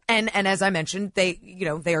 And as I mentioned, they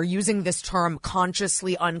are using this term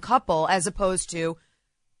consciously uncouple as opposed to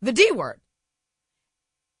the D word.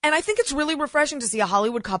 And I think it's really refreshing to see a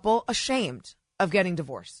Hollywood couple ashamed of getting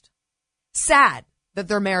divorced. Sad that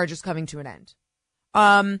their marriage is coming to an end.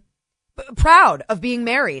 Proud of being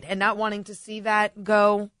married and not wanting to see that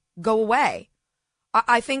go away.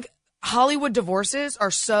 I think Hollywood divorces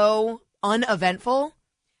are so uneventful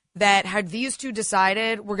that had these two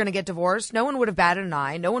decided we're going to get divorced, no one would have batted an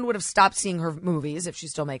eye. No one would have stopped seeing her movies if she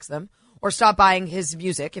still makes them, or stopped buying his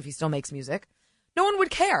music if he still makes music. No one would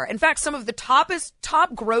care. In fact, some of the top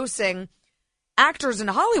grossing actors in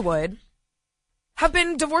Hollywood have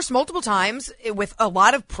been divorced multiple times with a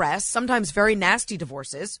lot of press, sometimes very nasty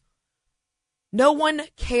divorces. No one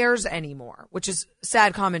cares anymore, which is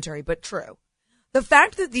sad commentary, but true. The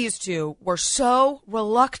fact that these two were so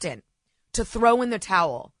reluctant to throw in the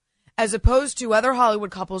towel, as opposed to other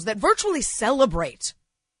Hollywood couples that virtually celebrate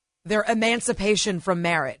their emancipation from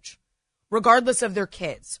marriage, regardless of their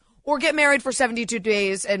kids, or get married for 72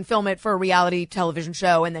 days and film it for a reality television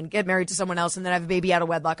show and then get married to someone else and then have a baby out of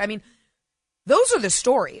wedlock. I mean, those are the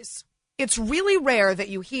stories. It's really rare that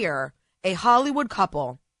you hear a Hollywood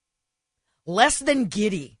couple less than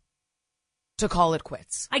giddy to call it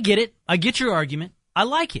quits. I get it. I get your argument. I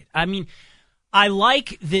like it. I mean, I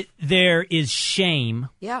like that there is shame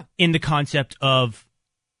in the concept of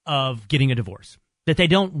getting a divorce. That they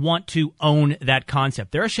don't want to own that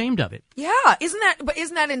concept. They're ashamed of it. Yeah,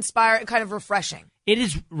 isn't that inspiring, kind of refreshing? It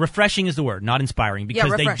is. Refreshing is the word, not inspiring,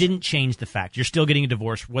 because they didn't change the fact. You're still getting a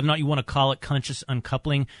divorce. Whether or not you want to call it conscious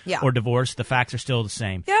uncoupling or divorce, the facts are still the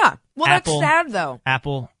same. Yeah. Well, that's sad, though.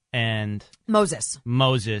 Apple and Moses,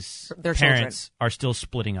 their parents children are still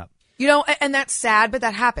splitting up. You know, and that's sad, but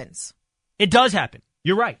that happens. It does happen.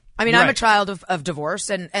 You're right. I mean, I'm a child of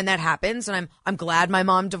divorce, and that happens, and I'm glad my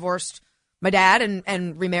mom divorced my dad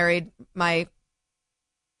and remarried my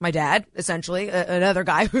dad, essentially, another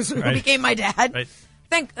guy who became my dad. Right.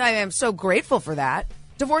 I am so grateful for that.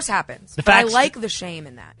 Divorce happens. The but I facts, like the shame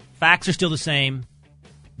in that. Facts are still the same.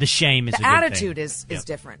 The shame is the a good attitude thing. is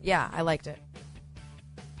different. Yeah, I liked it.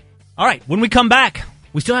 All right, when we come back,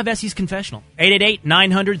 we still have Essie's Confessional.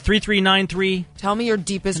 888-900-3393. Tell me your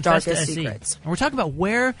deepest, darkest secrets. And we're talking about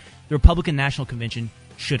where the Republican National Convention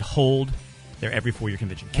should hold their every 4-year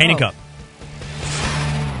convention. Cain and Cupp.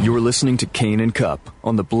 You're listening to Cain and Cupp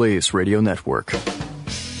on the Blaze Radio Network.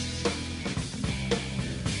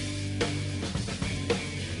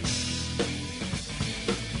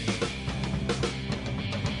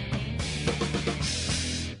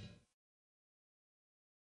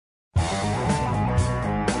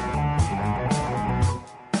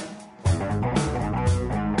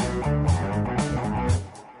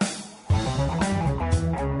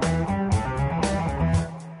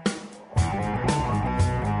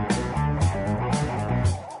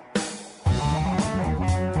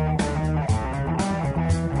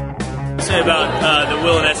 About the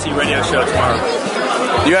Will and Essie radio show tomorrow.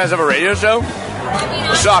 You guys have a radio show?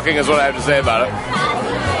 Shocking is what I have to say about it.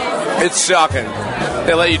 It's shocking.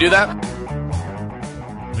 They let you do that?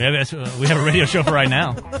 We have a radio show for right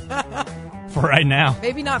now.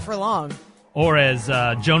 Maybe not for long. Or as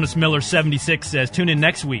Jonas Miller 76 says, tune in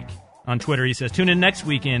next week. On Twitter, he says, tune in next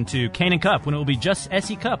weekend to Cain and Cupp when it will be just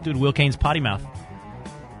Essie Cupp due to Will Cain's potty mouth.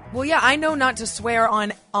 Well, yeah, I know not to swear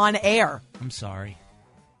on air. I'm sorry.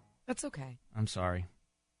 That's okay. I'm sorry.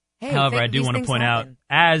 Hey, however, I do want to point out,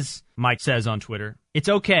 as Mike says on Twitter, it's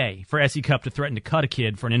okay for Essie Cupp to threaten to cut a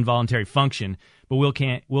kid for an involuntary function, but Will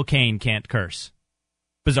Cain can't curse.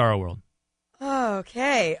 Bizarro world.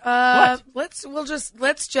 Okay. What? Let's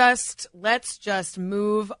just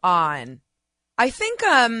move on. I think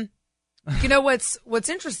you know what's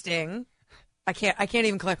interesting. I can't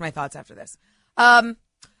even collect my thoughts after this.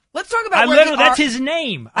 Let's talk about that's his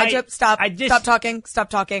name. Stop talking. Stop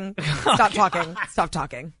talking. Stop talking. Stop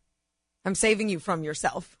talking. I'm saving you from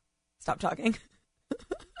yourself. Stop talking.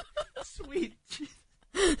 Sweet.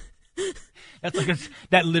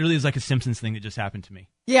 That literally is like a Simpsons thing that just happened to me.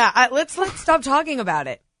 Yeah, let's stop talking about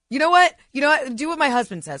it. You know what? Do what my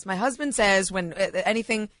husband says. My husband says when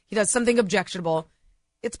anything he does something objectionable,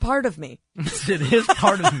 it's part of me. It is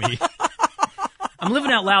part of me. I'm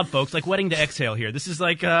living out loud, folks, like Wedding to Exhale here. This is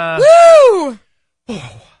like, Woo!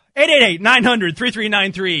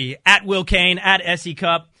 888-900-3393, at Will Cain, at Essie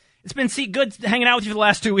Cupp. It's been good hanging out with you for the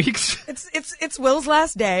last 2 weeks. It's Will's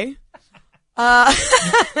last day. All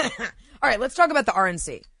right, let's talk about the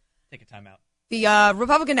RNC. Take a time out. The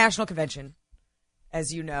Republican National Convention,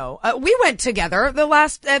 as you know. We went together at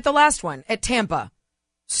the last one at Tampa.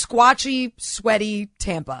 Squatchy, sweaty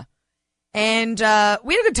Tampa. And we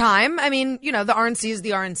had a good time. I mean, the RNC is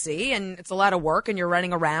the RNC, and it's a lot of work, and you're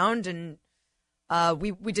running around. And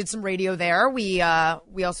we did some radio there. We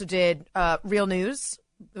also did real news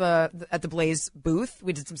at the Blaze booth.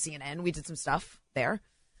 We did some CNN. We did some stuff there.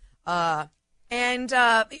 You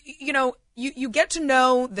get to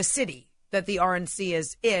know the city that the RNC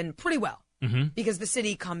is in pretty well. Mm-hmm. Because the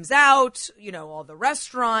city comes out, all the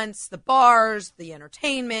restaurants, the bars, the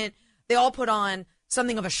entertainment, they all put on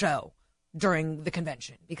something of a show during the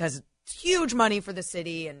convention because it's huge money for the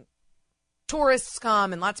city and tourists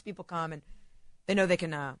come and lots of people come and they know they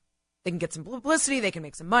can get some publicity, they can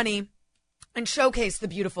make some money and showcase the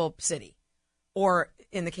beautiful city. Or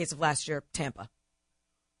in the case of last year, Tampa.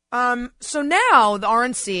 So now the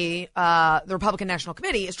RNC, the Republican National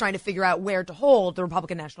Committee, is trying to figure out where to hold the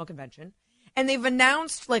Republican National Convention. And they've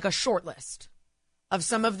announced like a short list of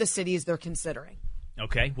some of the cities they're considering.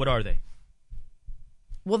 Okay, what are they?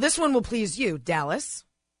 Well, this one will please you. Dallas,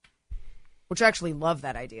 which I actually love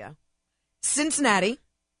that idea. Cincinnati,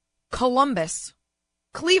 Columbus,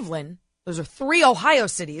 Cleveland. Those are 3 Ohio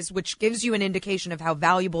cities, which gives you an indication of how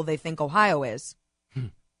valuable they think Ohio is.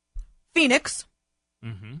 Phoenix,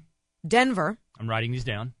 Denver. I'm writing these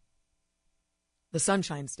down. The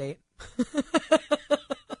Sunshine State.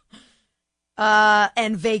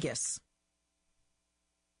 And Vegas.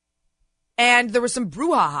 And there was some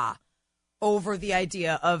brouhaha over the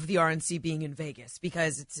idea of the RNC being in Vegas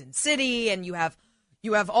because it's in city and you have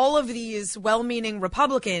all of these well-meaning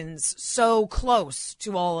Republicans so close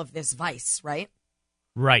to all of this vice, right?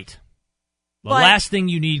 Right. The last thing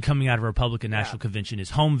you need coming out of a Republican National Convention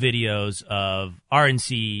is home videos of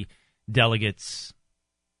RNC delegates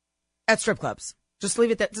at strip clubs. Just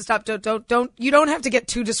leave it there. Stop. Don't. You don't have to get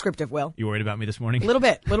too descriptive, Will. You worried about me this morning? A little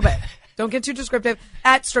bit. Don't get too descriptive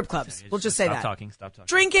at strip clubs. We'll just say that. Stop talking.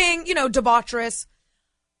 Drinking, debaucherous.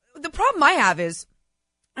 The problem I have is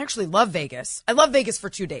I actually love Vegas. I love Vegas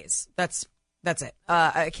for 2 days. That's it.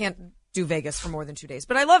 I can't do Vegas for more than 2 days,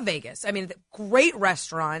 but I love Vegas. I mean, great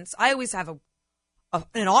restaurants. I always have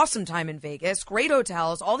an awesome time in Vegas. Great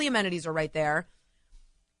hotels. All the amenities are right there.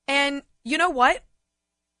 And you know what?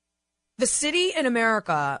 The city in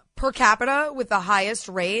America per capita with the highest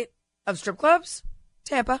rate of strip clubs,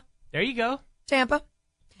 Tampa. There you go. Tampa.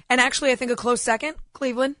 And actually, I think a close second,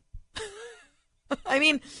 Cleveland. I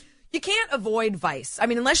mean, you can't avoid vice. I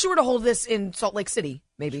mean, unless you were to hold this in Salt Lake City,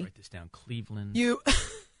 maybe. Let's write this down. Cleveland. You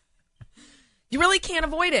really can't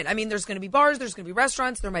avoid it. I mean, there's going to be bars, there's going to be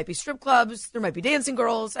restaurants, there might be strip clubs, there might be dancing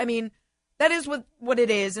girls. I mean, that is what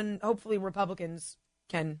it is, and hopefully Republicans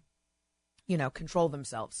can, control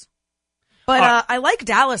themselves. But I like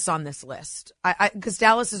Dallas on this list because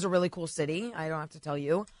Dallas is a really cool city. I don't have to tell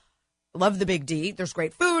you. Love the Big D. There's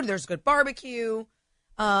great food. There's good barbecue.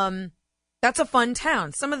 That's a fun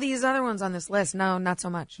town. Some of these other ones on this list, no, not so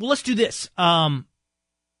much. Well, let's do this. Not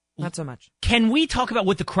so much. Can we talk about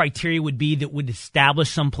what the criteria would be that would establish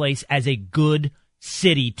someplace as a good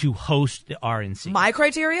city to host the RNC? My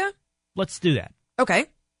criteria? Let's do that. Okay.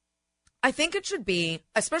 I think it should be,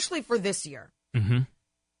 especially for this year. Mm-hmm.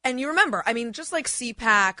 And you remember, I mean, just like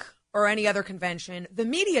CPAC or any other convention, the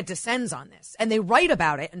media descends on this and they write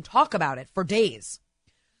about it and talk about it for days.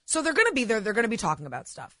 So they're going to be there. They're going to be talking about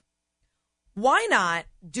stuff. Why not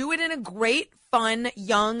do it in a great, fun,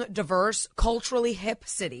 young, diverse, culturally hip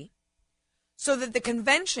city so that the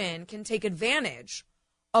convention can take advantage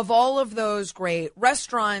of all of those great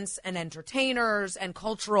restaurants and entertainers and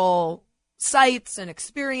cultural sites and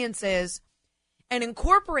experiences and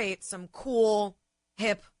incorporate some cool,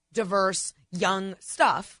 hip, diverse, young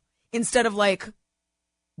stuff instead of like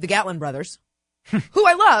the Gatlin brothers, who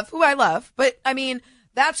I love. But I mean,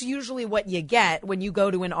 that's usually what you get when you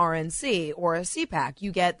go to an RNC or a CPAC.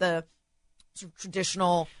 You get the sort of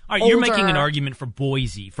traditional. All right, you're making an argument for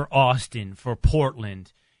Boise, for Austin, for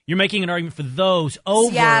Portland. You're making an argument for those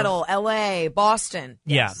over Seattle, LA, Boston.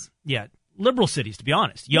 Yes. Yeah. Liberal cities, to be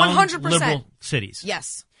honest. Young, 100%. liberal cities.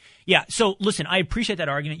 Yes. Yeah, so listen, I appreciate that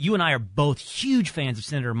argument. You and I are both huge fans of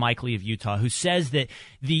Senator Mike Lee of Utah, who says that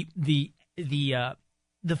the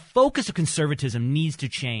focus of conservatism needs to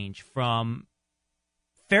change from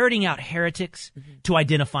ferreting out heretics to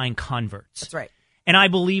identifying converts. That's right. And I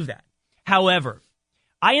believe that. However,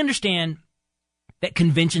 I understand that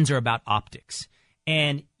conventions are about optics.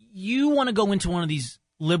 And you want to go into one of these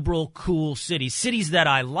liberal, cool cities that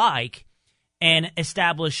I like, and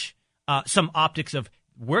establish some optics of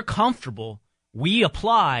we're comfortable, we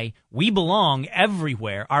apply, we belong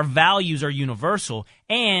everywhere, our values are universal,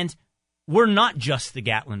 and we're not just the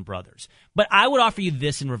Gatlin brothers. But I would offer you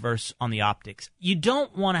this in reverse on the optics. You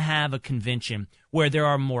don't want to have a convention where there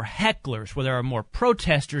are more hecklers, where there are more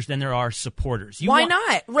protesters than there are supporters. Why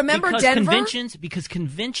not? Remember Denver? Because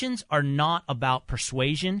conventions are not about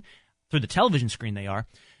persuasion. Through the television screen, they are.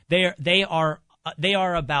 They are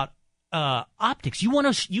about optics. You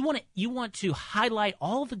want to highlight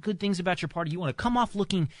all the good things about your party. You want to come off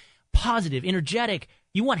looking positive, energetic.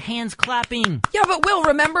 You want hands clapping. Yeah, but Will,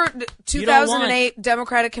 remember 2008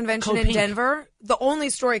 Democratic Convention in Denver? The only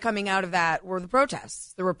story coming out of that were the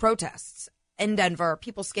protests. There were protests in Denver,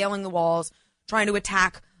 people scaling the walls, trying to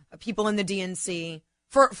attack people in the DNC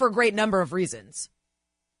for a great number of reasons.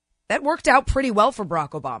 That worked out pretty well for Barack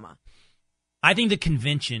Obama. I think the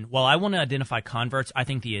convention, while I want to identify converts, I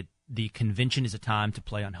think the convention is a time to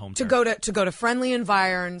play on home turf. To go to friendly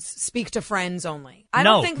environs, speak to friends only. I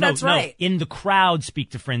don't think that's right. In the crowd,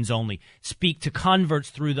 speak to friends only. Speak to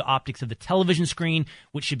converts through the optics of the television screen,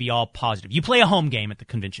 which should be all positive. You play a home game at the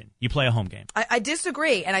convention. You play a home game. I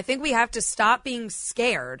disagree, and I think we have to stop being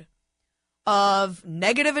scared of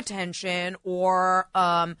negative attention or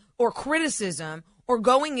criticism or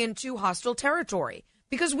going into hostile territory,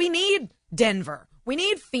 because we need Denver, we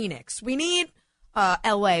need Phoenix, we need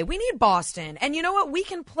LA, we need Boston, and you know what? We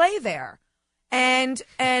can play there, and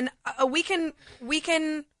we can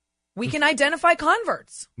identify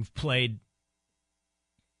converts. We've played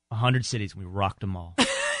 100 cities, and we rocked them all.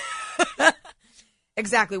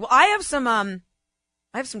 Exactly. Well, I have some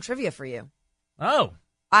trivia for you. Oh,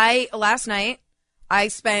 last night I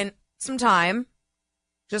spent some time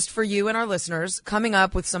just for you and our listeners coming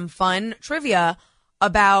up with some fun trivia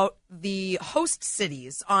about the host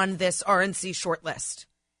cities on this RNC short list.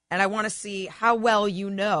 And I want to see how well you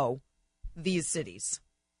know these cities.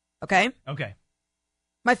 Okay? Okay.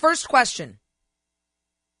 My first question,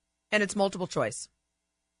 and it's multiple choice.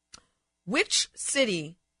 Which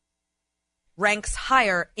city ranks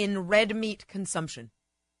higher in red meat consumption?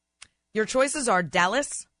 Your choices are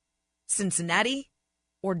Dallas, Cincinnati,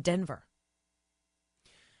 or Denver.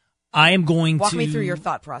 I am going to... Walk me through your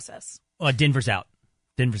thought process. Denver's out.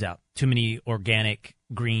 Denver's out. Too many organic,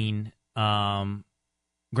 green, granola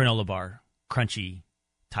bar, crunchy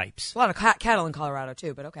types. A lot of cattle in Colorado,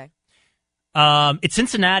 too, but okay. It's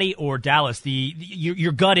Cincinnati or Dallas.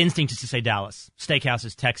 Your gut instinct is to say Dallas.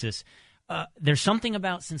 Steakhouses, Texas. There's something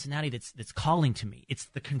about Cincinnati that's calling to me. It's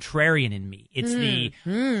the contrarian in me. It's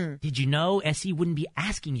did you know SE wouldn't be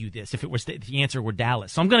asking you this if it was the answer were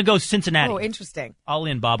Dallas. So I'm going to go Cincinnati. Oh, interesting. All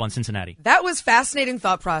in, Bob, on Cincinnati. That was fascinating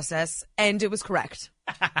thought process, and it was correct.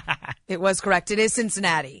 It was correct. It is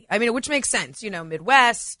Cincinnati. I mean, which makes sense. You know,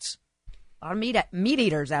 Midwest, a lot of meat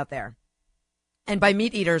eaters out there. And by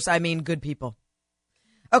meat eaters, I mean good people.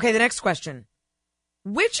 Okay, the next question.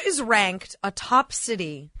 Which is ranked a top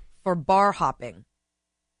city for bar hopping?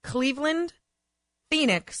 Cleveland,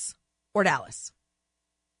 Phoenix, or Dallas?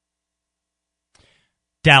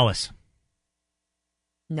 Dallas.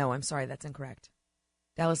 No, I'm sorry, that's incorrect.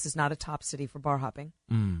 Dallas is not a top city for bar hopping.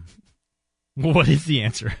 What is the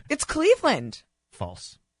answer? It's Cleveland.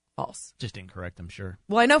 False. Just incorrect, I'm sure.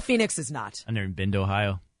 Well, I know Phoenix is not. I've never been to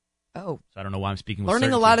Ohio. Oh. So I don't know why I'm speaking with Learning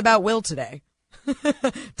certainty. a lot about Will today.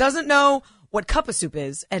 Doesn't know what cup of soup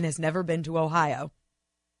is and has never been to Ohio.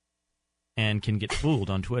 And can get fooled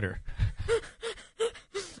on Twitter.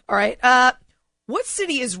 All right. What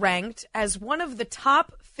city is ranked as one of the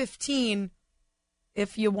top 15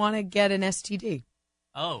 if you want to get an STD?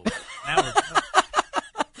 Oh.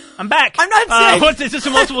 I'm back. I'm not saying... Is this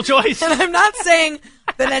a multiple choice? And I'm not saying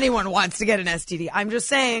that anyone wants to get an STD. I'm just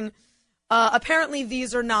saying apparently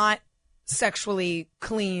these are not sexually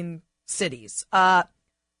clean cities.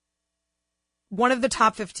 One of the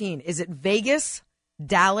top 15. Is it Vegas,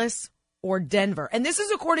 Dallas, or Denver? And this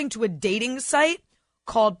is according to a dating site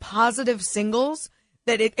called Positive Singles,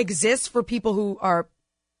 that it exists for people who are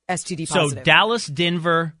STD positive. So Dallas,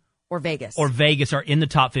 Denver, or Vegas are in the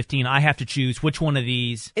top 15. I have to choose which one of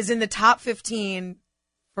these is in the top 15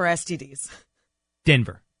 for STDs.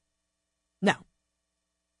 Denver. No.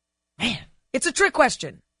 Man. It's a trick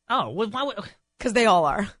question. Oh, well, why would... Because they all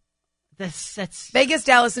are. That's Vegas,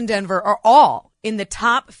 Dallas, and Denver are all in the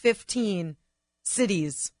top 15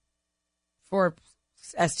 cities for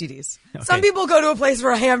STDs. Okay. Some people go to a place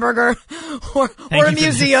for a hamburger or a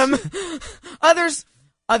museum. Others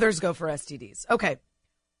go for STDs. Okay.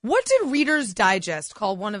 What did Reader's Digest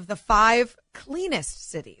call one of the 5 cleanest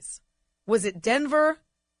cities? Was it Denver,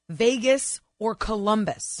 Vegas, or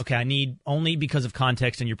Columbus? Okay, I need, only because of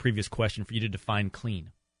context in your previous question, for you to define clean.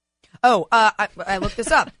 Oh, I looked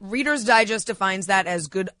this up. Reader's Digest defines that as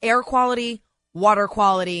good air quality, water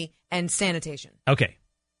quality, and sanitation. Okay.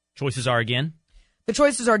 Choices are again? The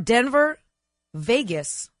choices are Denver,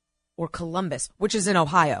 Vegas, or Columbus, which is in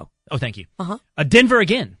Ohio. Oh, thank you. Uh-huh. Denver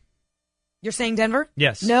again. You're saying Denver?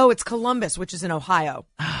 Yes. No, it's Columbus, which is in Ohio.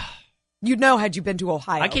 You'd know had you been to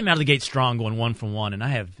Ohio. I came out of the gate strong going 1 for 1, and I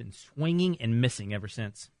have been swinging and missing ever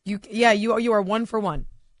since. You are 1 for 1.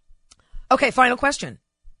 Okay, final question.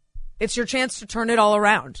 It's your chance to turn it all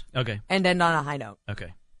around. Okay. And end on a high note.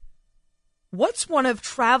 Okay. What's one of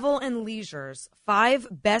Travel and Leisure's 5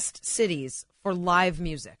 best cities for live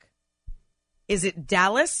music? Is it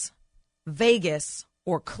Dallas, Vegas,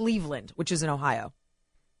 or Cleveland, which is in Ohio?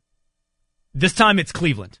 This time it's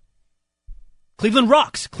Cleveland. Cleveland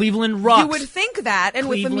rocks. Cleveland rocks. You would think that, and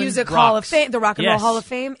Cleveland with the Music rocks. Hall of Fame, the Rock and Roll Yes. Hall of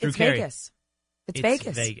Fame, Drew it's Carey. Vegas. It's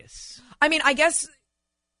Vegas. Vegas. I mean, I guess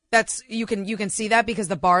that's you can see that because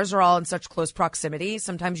the bars are all in such close proximity.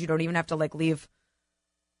 Sometimes you don't even have to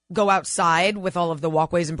go outside with all of the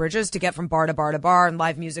walkways and bridges to get from bar to bar to bar and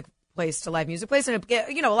live music place to live music place. And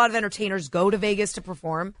a lot of entertainers go to Vegas to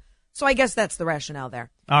perform. So I guess that's the rationale there.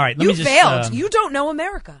 All right, You failed. You don't know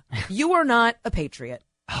America. You are not a patriot.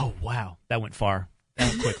 Oh, wow. That went far. That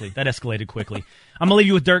went quickly. That escalated quickly. I'm going to leave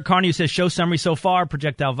you with Dirk Carney, who says, show summary so far,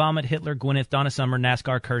 projectile vomit, Hitler, Gwyneth, Donna Summer,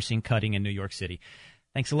 NASCAR, cursing, cutting in New York City.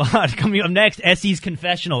 Thanks a lot. Coming up next, Essie's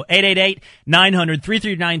Confessional,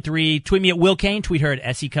 888-900-3393. Tweet me at Will Cain. Tweet her at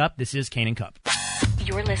Essie Cupp. This is Cain and Cupp.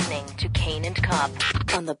 You're listening to Cain and Cupp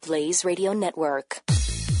on the Blaze Radio Network.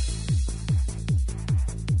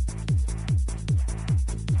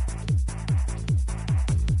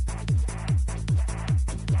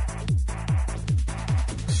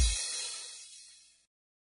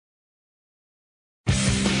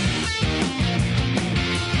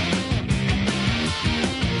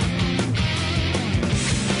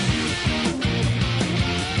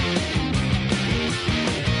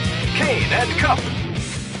 Cain and Cupp.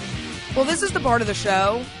 Well, this is the part of the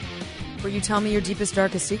show where you tell me your deepest,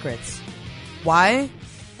 darkest secrets. Why?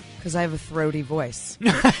 Because I have a throaty voice.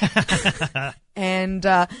 And,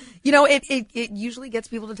 it usually gets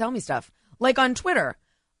people to tell me stuff. Like on Twitter,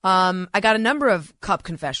 I got a number of Cupp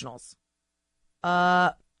confessionals.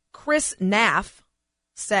 Chris Naff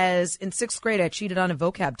says, in 6th grade, I cheated on a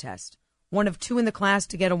vocab test. One of 2 in the class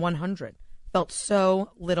to get a 100. Felt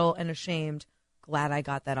so little and ashamed. Glad I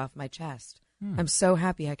got that off my chest. I'm so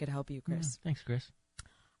happy I could help you, Chris. Thanks, Chris.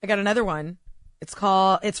 I got another one. It's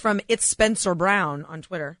from It's Spencer Brown on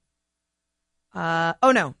Twitter.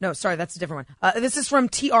 No, sorry, that's a different one. This is from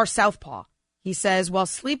TR Southpaw. He says, while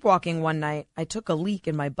sleepwalking one night, I took a leak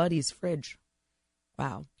in my buddy's fridge.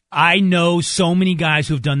 Wow. I know so many guys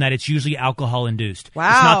who have done that. It's usually alcohol-induced. Wow.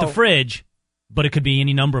 It's not the fridge, but it could be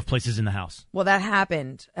any number of places in the house. Well, that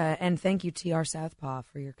happened. And thank you, TR Southpaw,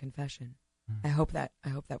 for your confession. I hope that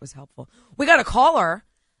was helpful. We got a caller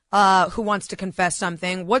who wants to confess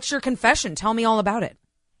something. What's your confession? Tell me all about it.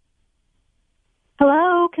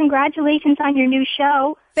 Hello, congratulations on your new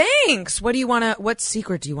show. Thanks. What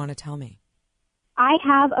secret do you want to tell me? I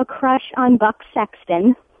have a crush on Buck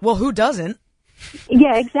Sexton. Well, who doesn't?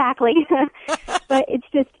 Yeah, exactly. But it's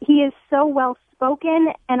just, he is so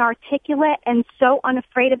well-spoken and articulate and so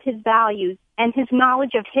unafraid of his values, and his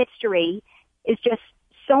knowledge of history is just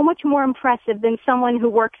so much more impressive than someone who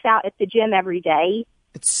works out at the gym every day.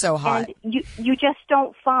 It's so hot. And you just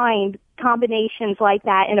don't find combinations like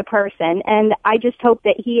that in a person. And I just hope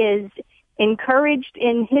that he is encouraged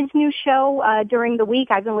in his new show during the week.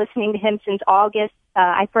 I've been listening to him since August.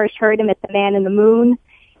 I first heard him at The Man in the Moon.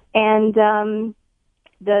 And the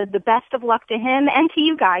best of luck to him and to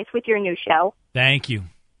you guys with your new show. Thank you.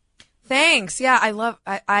 Thanks. Yeah,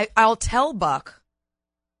 I'll tell Buck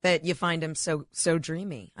that you find him so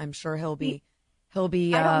dreamy. I'm sure he'll be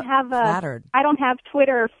flattered. I don't have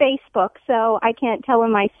Twitter or Facebook, so I can't tell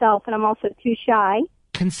him myself, and I'm also too shy.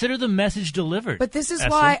 Consider the message delivered. But this is Esther.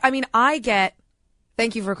 why,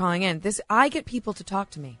 thank you for calling in. I get people to talk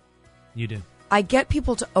to me. You do. I get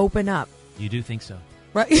people to open up. You do think so.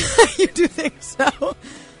 Right? You do think so.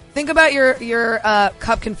 Think about your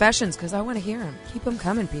Cupp confessions, because I want to hear them. Keep them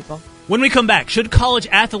coming, people. When we come back, should college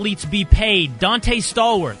athletes be paid? Dante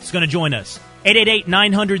Stallworth is going to join us.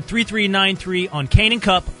 888-900-3393 on Cain and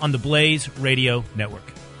Cupp on the Blaze Radio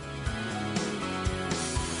Network.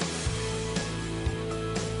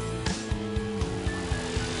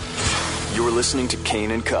 You're listening to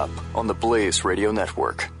Cain and Cupp on the Blaze Radio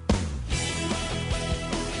Network.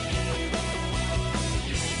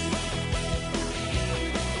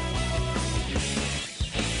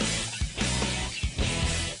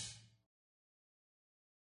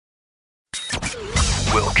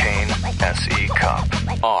 Will Cain, S.E. Cupp,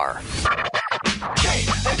 R.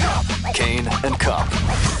 Cain and Cupp.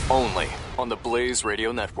 Only on the Blaze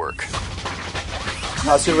Radio Network.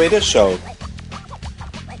 How's your radio show?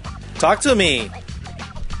 Talk to me.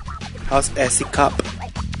 How's Cain Cupp?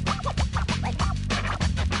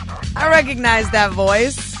 I recognize that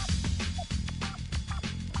voice.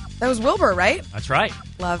 That was Wilbur, right? That's right.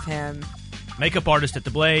 Love him. Makeup artist at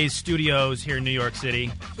the Blaze Studios here in New York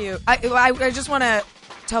City. Cute. I just want to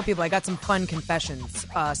tell people I got some fun confessions.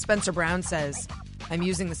 Spencer Brown says, I'm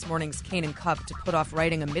using this morning's Cain Cupp to put off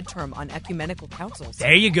writing a midterm on ecumenical councils.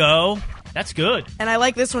 There you go. That's good. And I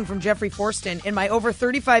like this one from Jeffrey Forston. In my over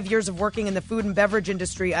 35 years of working in the food and beverage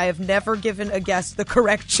industry, I have never given a guest the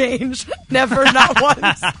correct change. Never, not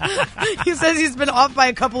once. He says he's been off by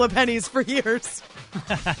a couple of pennies for years.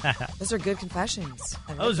 Those are good confessions.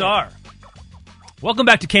 Those are. Welcome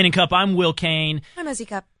back to Cain and Cupp. I'm Will Cain. I'm Cain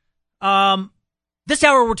Cupp. This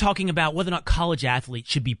hour we're talking about whether or not college athletes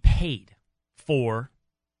should be paid for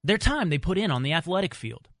their time they put in on the athletic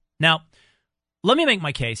field. Now, let me make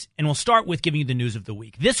my case, and we'll start with giving you the news of the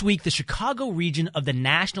week. This week, the Chicago region of the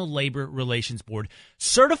National Labor Relations Board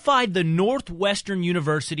certified the Northwestern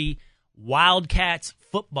University Wildcats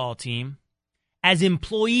football team as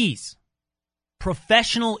employees,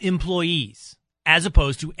 professional employees, as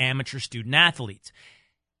opposed to amateur student athletes.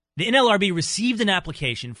 The NLRB received an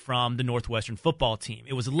application from the Northwestern football team.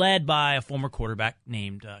 It was led by a former quarterback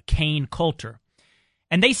named Cain Cupp.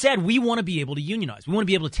 And they said, we want to be able to unionize. We want to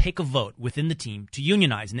be able to take a vote within the team to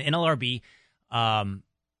unionize. And the NLRB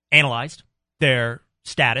analyzed their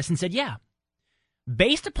status and said, yeah,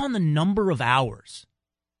 based upon the number of hours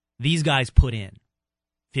these guys put in,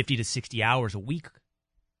 50 to 60 hours a week,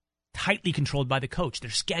 tightly controlled by the coach,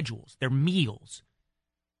 their schedules, their meals,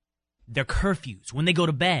 their curfews, when they go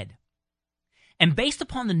to bed. And based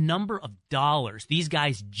upon the number of dollars these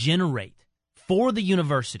guys generate for the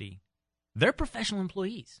university, they're professional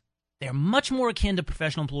employees. They're much more akin to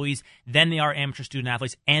professional employees than they are amateur student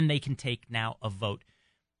athletes, and they can take now a vote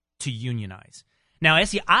to unionize. Now,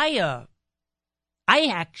 Essie, I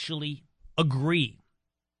actually agree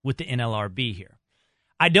with the NLRB here.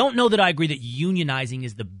 I don't know that I agree that unionizing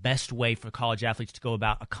is the best way for college athletes to go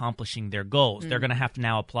about accomplishing their goals. They're going to have to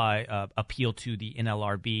now appeal to the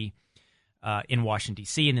NLRB in Washington,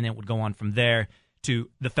 D.C., and then it would go on from there to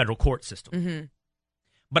the federal court system. Mm-hmm.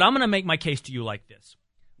 But I'm going to make my case to you like this.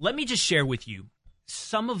 Let me just share with you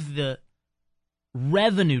some of the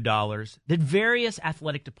revenue dollars that various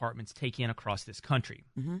athletic departments take in across this country.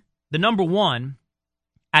 Mm-hmm. The number one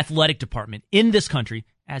athletic department in this country,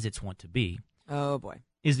 as it's wont to be, oh boy,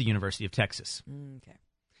 is the University of Texas. Okay.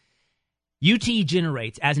 UT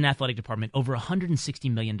generates, as an athletic department, over $160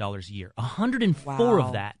 million a year. 104 Wow.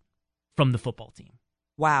 of that from the football team.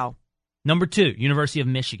 Wow. Number two, University of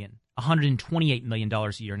Michigan, $128 million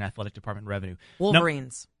a year in athletic department revenue.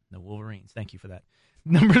 Wolverines. No, Wolverines. Thank you for that.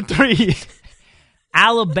 Number three,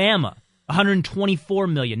 Alabama,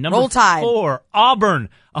 $124 million. Number Roll Tide. 4, Auburn,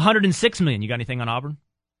 $106 million. You got anything on Auburn?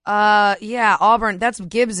 Yeah, Auburn. That's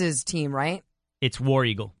Gibbs's team, right? It's War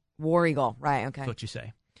Eagle. War Eagle. Right, okay. That's what you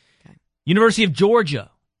say. Okay. University of Georgia,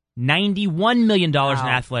 $91 million in Wow.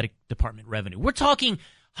 athletic department revenue. We're talking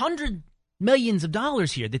hundred millions of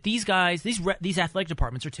dollars here that these guys, these athletic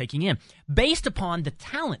departments are taking in based upon the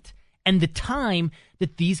talent and the time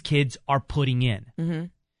that these kids are putting in. Mm-hmm.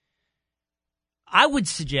 I would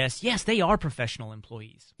suggest, yes, they are professional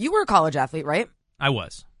employees. You were a college athlete, right? I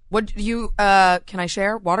was. What you can I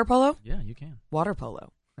share? Water polo? Yeah, you can. Water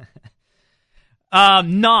polo.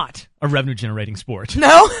 Not a revenue generating sport.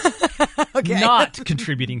 No? Okay. Not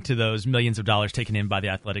contributing to those millions of dollars taken in by the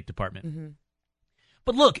athletic department. Mm-hmm.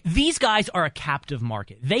 But look, these guys are a captive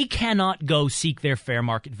market. They cannot go seek their fair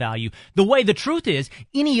market value the way the truth is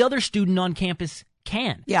any other student on campus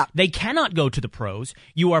can. Yeah. They cannot go to the pros.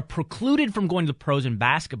 You are precluded from going to the pros in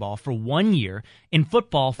basketball for 1 year, in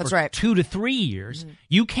football for That's right. 2 to 3 years. Mm-hmm.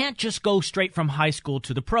 You can't just go straight from high school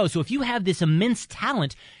to the pros. So if you have this immense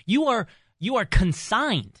talent, you are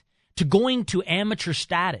consigned to going to amateur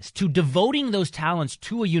status, to devoting those talents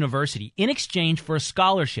to a university in exchange for a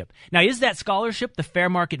scholarship. Now, is that scholarship the fair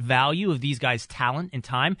market value of these guys' talent and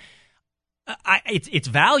time? It's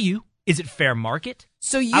value. Is it fair market?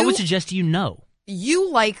 So I would suggest to you no. You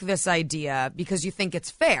like this idea because you think it's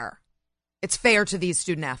fair. It's fair to these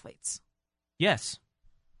student athletes. Yes.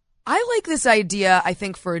 I like this idea, I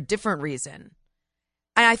think, for a different reason.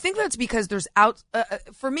 And I think that's because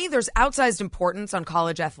for me, there's outsized importance on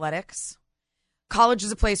college athletics. College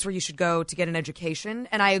is a place where you should go to get an education.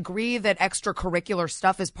 And I agree that extracurricular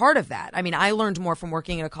stuff is part of that. I mean, I learned more from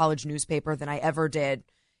working in a college newspaper than I ever did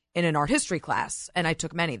in an art history class. And I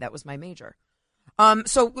took many. That was my major.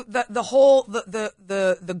 So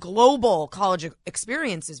the global college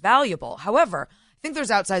experience is valuable. However, I think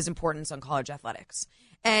there's outsized importance on college athletics,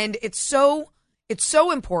 and it's so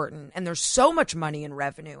important, and there's so much money and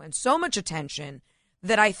revenue and so much attention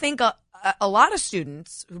that I think a lot of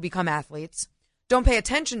students who become athletes don't pay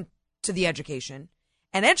attention to the education,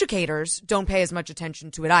 and educators don't pay as much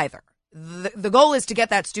attention to it either. The goal is to get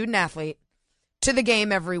that student athlete to the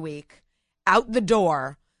game every week, out the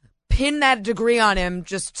door, pin that degree on him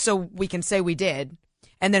just so we can say we did,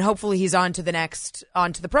 and then hopefully he's on to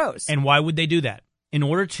the pros. And why would they do that? In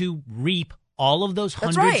order to reap all of those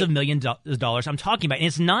hundreds of millions of dollars I'm talking about. And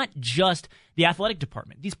it's not just the athletic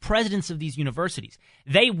department. These presidents of these universities,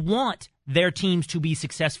 they want their teams to be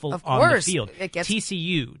successful on the field.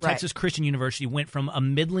 TCU, Texas Christian University, went from a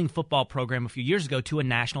middling football program a few years ago to a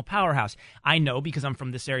national powerhouse. I know, because I'm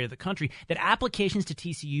from this area of the country, that applications to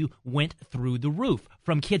TCU went through the roof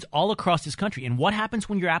from kids all across this country. And what happens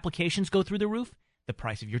when your applications go through the roof? The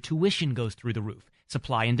price of your tuition goes through the roof.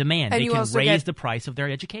 Supply and demand. And they can raise the price of their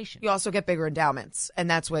education. You also get bigger endowments, and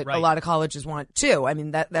that's what a lot of colleges want too. I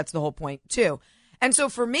mean, that's the whole point too. And so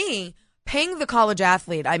for me, paying the college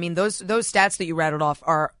athlete, I mean, those stats that you rattled off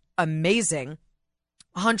are amazing.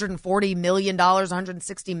 $140 million,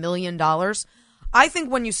 $160 million. I think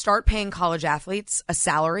when you start paying college athletes a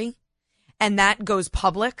salary, and that goes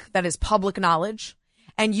public, that is public knowledge,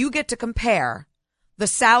 and you get to compare the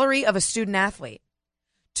salary of a student athlete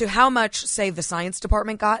to how much, say, the science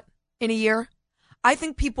department got in a year, I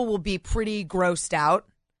think people will be pretty grossed out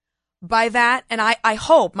by that. And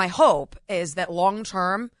my hope is that long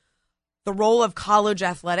term, the role of college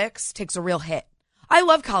athletics takes a real hit. I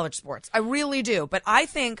love college sports. I really do. But I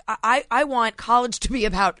think I want college to be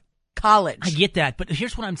about college. I get that. But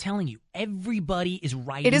here's what I'm telling you. Everybody is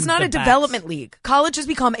riding It is not a development league. College has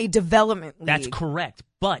become a development league. That's correct.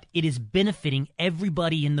 But it is benefiting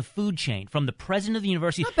everybody in the food chain, from the president of the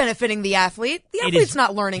university. It's not benefiting the athlete. The athlete's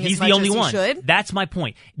not learning as much as he should. That's my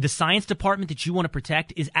point. The science department that you want to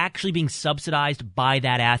protect is actually being subsidized by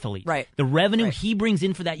that athlete. Right. The revenue he brings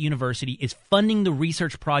in for that university is funding the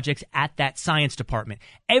research projects at that science department.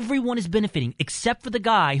 Everyone is benefiting except for the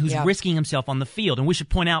guy who's risking himself on the field. And we should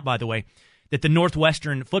point out, by the way, that the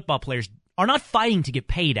Northwestern football players are not fighting to get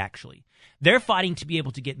paid, actually. They're fighting to be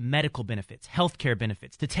able to get medical benefits, health care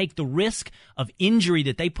benefits, to take the risk of injury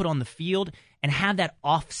that they put on the field and have that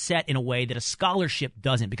offset in a way that a scholarship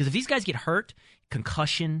doesn't. Because if these guys get hurt,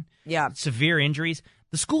 concussion, severe injuries,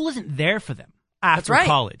 the school isn't there for them after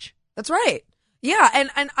college. That's right. Yeah,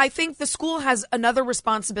 and I think the school has another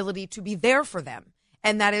responsibility to be there for them,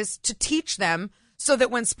 and that is to teach them so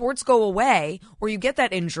that when sports go away, or you get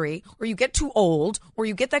that injury, or you get too old, or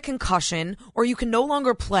you get that concussion, or you can no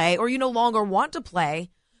longer play, or you no longer want to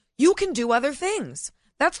play, you can do other things.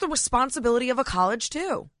 That's the responsibility of a college,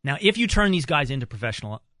 too. Now, if you turn these guys into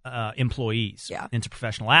professional employees, into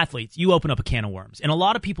professional athletes, you open up a can of worms. And a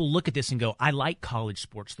lot of people look at this and go, I like college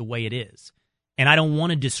sports the way it is, and I don't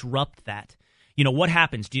want to disrupt that. You know, what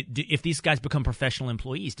happens if these guys become professional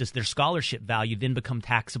employees? Does their scholarship value then become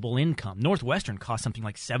taxable income? Northwestern costs something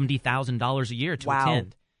like $70,000 a year to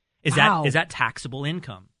attend. Is that taxable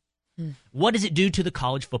income? What does it do to the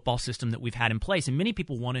college football system that we've had in place? And many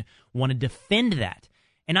people want to defend that.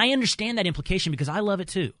 And I understand that implication because I love it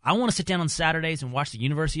too. I want to sit down on Saturdays and watch the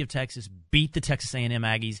University of Texas beat the Texas A&M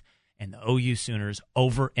Aggies and the OU Sooners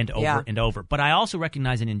over and over and over. But I also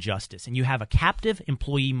recognize an injustice, and you have a captive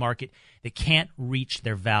employee market that can't reach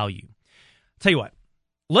their value. I'll tell you what,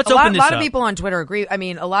 let's open this up. A lot of people on Twitter agree. I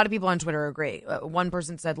mean, a lot of people on Twitter agree. One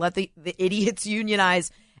person said, let the idiots unionize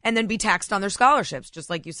and then be taxed on their scholarships. Just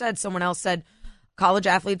like you said, someone else said college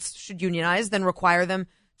athletes should unionize, then require them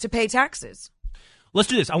to pay taxes. Let's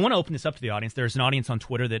do this. I want to open this up to the audience. There's an audience on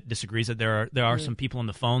Twitter that disagrees. That there are some people on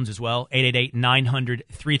the phones as well.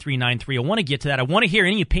 888-900-3393. I want to get to that. I want to hear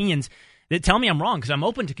any opinions that tell me I'm wrong, because I'm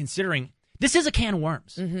open to considering. This is a can of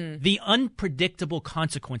worms. Mm-hmm. The unpredictable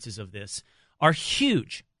consequences of this are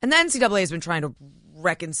huge. And the NCAA has been trying to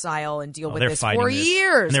reconcile and deal with this for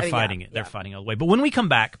years. And they're fighting it. They're fighting it all the way. But when we come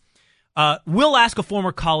back, we'll ask a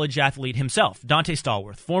former college athlete himself, Dante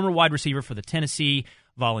Stallworth, former wide receiver for the Tennessee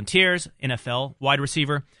Volunteers, NFL wide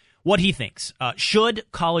receiver, what he thinks. Should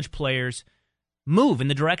college players move in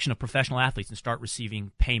the direction of professional athletes and start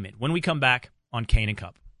receiving payment? When we come back on Cain and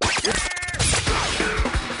Cupp.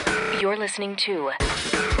 You're listening to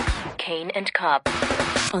Cain and Cupp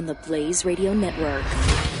on the Blaze Radio Network.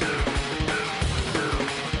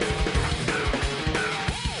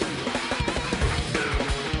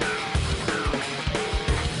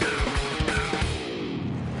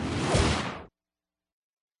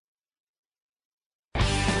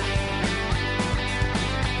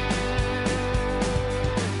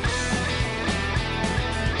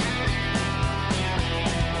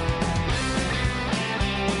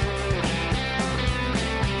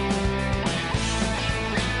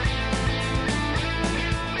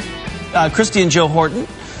 Christy and Joe Horton,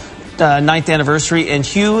 9th anniversary, and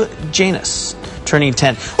Hugh Janus, turning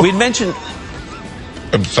 10. We had mentioned...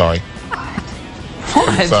 I'm sorry. What?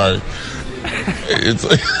 I'm sorry.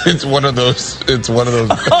 It's one of those. It's one of those.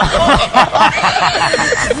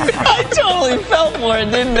 I totally felt for it,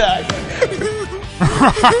 didn't I?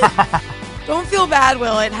 Don't feel bad,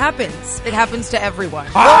 Will. It happens. It happens to everyone.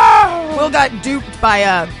 Ah! Will got duped by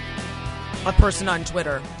a person on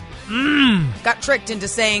Twitter. Got tricked into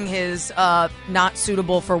saying his not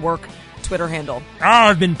suitable for work Twitter handle. Oh,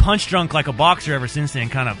 I've been punch drunk like a boxer ever since then,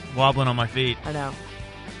 kind of wobbling on my feet. I know.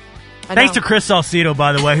 Thanks to Chris Salcedo,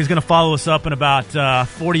 by the way, who's going to follow us up in about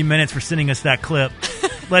 40 minutes for sending us that clip,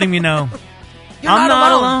 letting me know I'm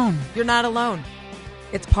not alone. You're not alone.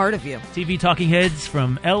 It's part of you. TV talking heads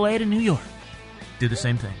from L.A. to New York do the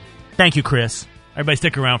same thing. Thank you, Chris. Everybody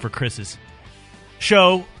stick around for Chris's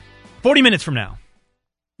show 40 minutes from now.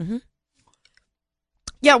 Mm-hmm.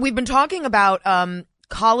 Yeah, we've been talking about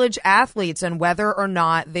college athletes and whether or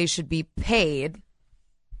not they should be paid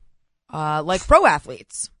like pro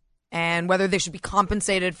athletes, and whether they should be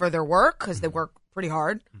compensated for their work because they work pretty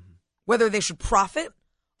hard, whether they should profit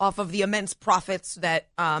off of the immense profits that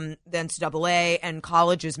the NCAA and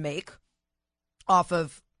colleges make off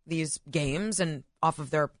of these games and off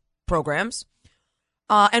of their programs,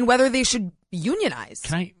 and whether they should unionize.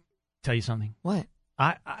 Can I tell you something? What?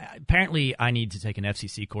 Apparently I need to take an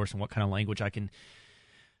FCC course on what kind of language I can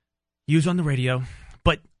use on the radio,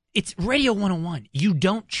 but it's Radio 101. You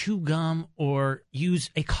don't chew gum or use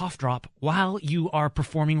a cough drop while you are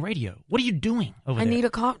performing radio. What are you doing over there? I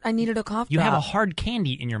needed a cough You drop. have a hard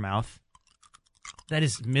candy in your mouth. That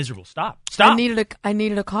is miserable. Stop. I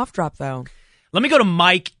needed a cough drop, though. Let me go to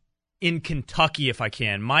Mike in Kentucky if I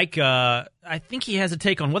can. Mike, I think he has a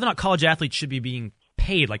take on whether or not college athletes should be being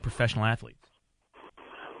paid like professional athletes.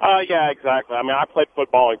 Yeah, exactly. I mean, I played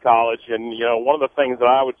football in college, and, one of the things that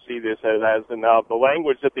I would see this as and the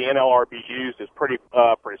language that the NLRB used is pretty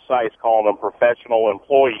precise, calling them professional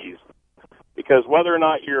employees. Because whether or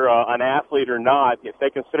not you're an athlete or not, if they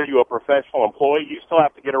consider you a professional employee, you still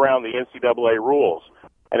have to get around the NCAA rules.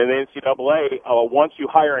 And in the NCAA, once you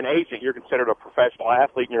hire an agent, you're considered a professional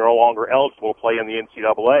athlete, and you're no longer eligible to play in the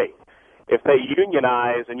NCAA. If they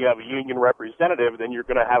unionize and you have a union representative, then you're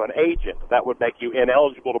going to have an agent. That would make you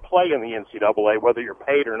ineligible to play in the NCAA, whether you're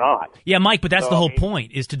paid or not. Yeah, Mike, but that's the whole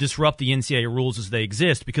point, is to disrupt the NCAA rules as they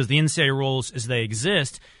exist, because the NCAA rules as they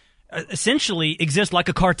exist essentially exist like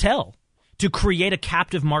a cartel to create a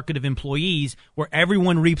captive market of employees where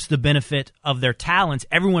everyone reaps the benefit of their talents,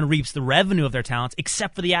 everyone reaps the revenue of their talents,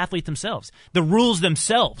 except for the athlete themselves. The rules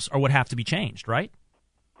themselves are what have to be changed, right?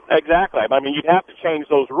 Exactly. I mean, you'd have to change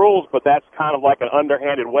those rules, but that's kind of like an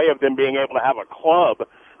underhanded way of them being able to have a club.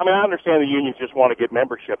 I mean, I understand the unions just want to get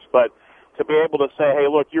memberships, but to be able to say, hey,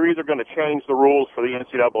 look, you're either going to change the rules for the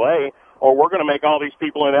NCAA or we're going to make all these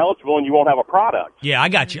people ineligible and you won't have a product. Yeah, I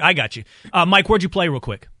got you. Mike, where'd you play real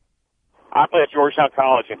quick? I play at Georgetown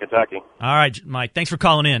College in Kentucky. All right, Mike, thanks for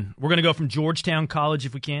calling in. We're going to go from Georgetown College,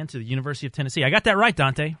 if we can, to the University of Tennessee. I got that right,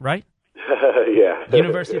 Dante, right? Yeah.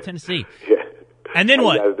 University of Tennessee. Yeah. And then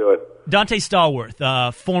what? How you guys doing? Dante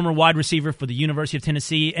Stallworth, former wide receiver for the University of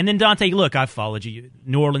Tennessee. And then, Dante, look, I've followed you.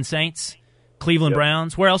 New Orleans Saints, Cleveland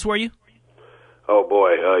Browns. Where else were you? Oh,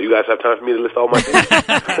 boy. You guys have time for me to list all my teams?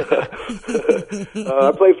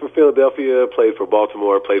 I played for Philadelphia, played for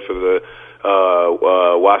Baltimore, played for the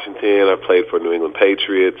Washington. I played for New England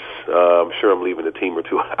Patriots. I'm sure I'm leaving a team or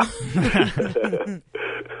two out.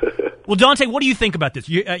 Well, Dante, what do you think about this?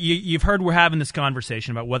 You've heard we're having this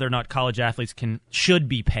conversation about whether or not college athletes should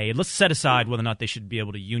be paid. Let's set aside whether or not they should be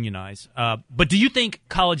able to unionize. But do you think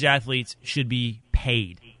college athletes should be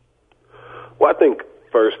paid? Well, I think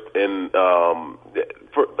first, and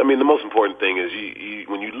the most important thing is you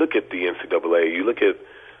when you look at the NCAA, you look at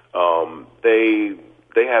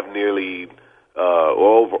they have nearly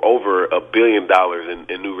over $1 billion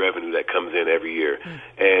in new revenue that comes in every year,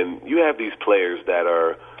 and you have these players that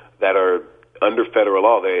are under federal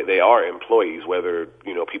law. They are employees, whether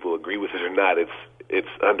people agree with it or not. It's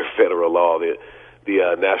under federal law.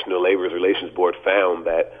 The National Labor Relations Board found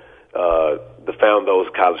that found those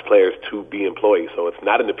college players to be employees. So it's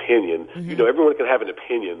not an opinion. Mm-hmm. Everyone can have an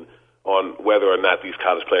opinion on whether or not these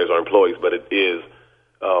college players are employees, but it is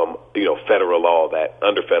federal law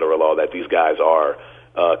under federal law that these guys are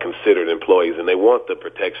considered employees, and they want the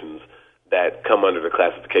protections that come under the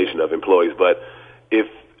classification of employees. But if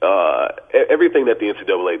everything that the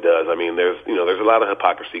NCAA does, I mean, there's a lot of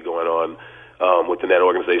hypocrisy going on within that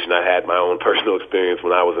organization. I had my own personal experience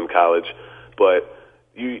when I was in college, but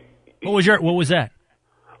what was that?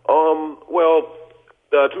 Well,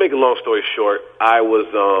 to make a long story short, I was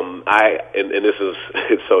and this is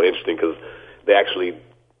it's so interesting because they actually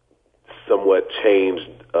somewhat changed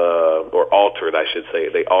or altered, I should say.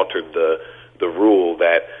 They altered the rule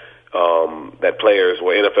that that players,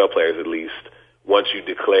 or NFL players at least, once you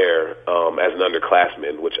declare as an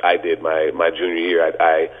underclassman, which I did my junior year,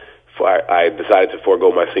 I decided to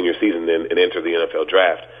forego my senior season and enter the NFL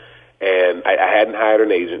draft. And I hadn't hired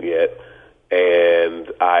an agent yet, and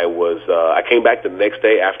I came back the next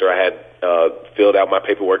day after I had filled out my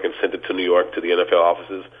paperwork and sent it to New York to the NFL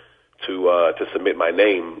offices to submit my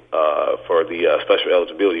name for the special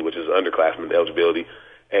eligibility, which is underclassman eligibility.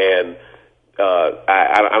 And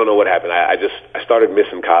I don't know what happened. I started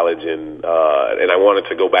missing college, and I wanted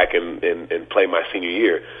to go back and play my senior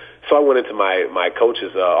year. So I went into my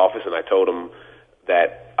coach's office and I told him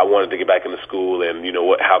that I wanted to get back into school, and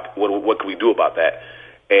what could we do about that?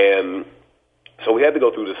 And so we had to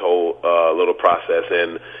go through this whole little process.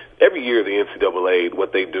 And every year the NCAA,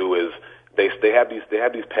 what they do is they have these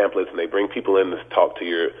pamphlets, and they bring people in to talk to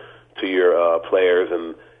your players,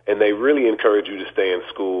 and they really encourage you to stay in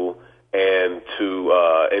school and to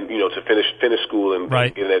finish school and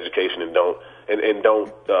get an education, and don't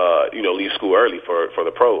leave school early for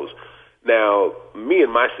the pros. Now, me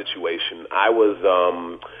and my situation, I was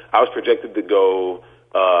projected to go.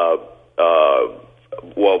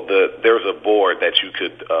 There's a board that you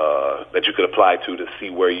could apply to see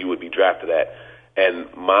where you would be drafted at,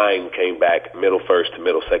 and mine came back middle first to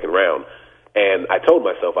middle second round. And I told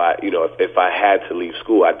myself, if I had to leave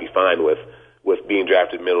school, I'd be fine with being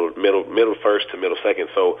drafted middle first to middle second.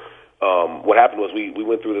 So what happened was we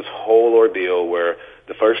went through this whole ordeal where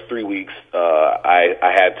the first 3 weeks I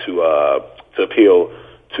had to appeal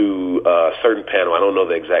to a certain panel. I don't know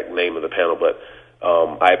the exact name of the panel, but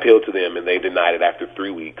I appealed to them, and they denied it after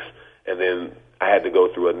 3 weeks. And then I had to go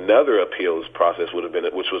through another appeals process, which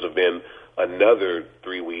would have been another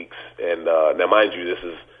 3 weeks. And now, mind you, this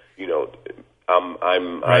is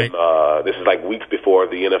this is like weeks before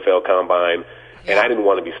the NFL Combine, and I didn't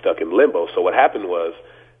want to be stuck in limbo. So what happened was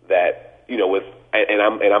that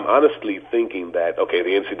I'm honestly thinking that, okay,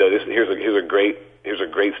 the NCAA, here's a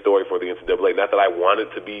great story for the NCAA. Not that I want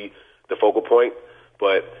it to be the focal point,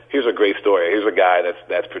 but here's a great story. Here's a guy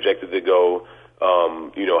that's projected to go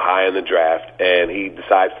high in the draft, and he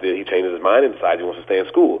changes his mind and decides he wants to stay in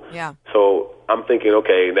school. Yeah. So I'm thinking,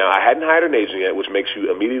 okay, now I hadn't hired an agent yet, which makes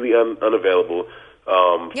you immediately unavailable.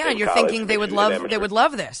 And you're thinking they would love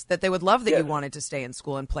this, that they would love that you wanted to stay in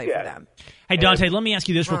school and play for them. Hey, Dante, let me ask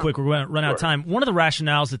you this real quick. We're going to run out of time. One of the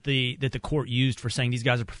rationales that the court used for saying these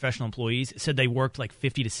guys are professional employees said they worked like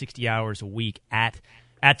 50 to 60 hours a week at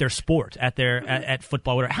their sport, at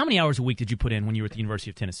football, whatever. How many hours a week did you put in when you were at the University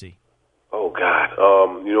of Tennessee? Oh, God.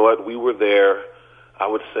 You know what? We were there, I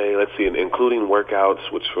would say, let's see, including workouts,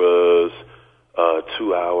 which was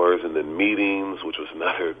 2 hours, and then meetings, which was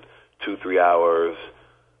another 2-3 hours,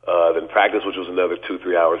 then practice, which was another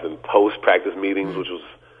 2-3 hours, and post-practice meetings, which was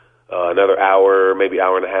another hour, maybe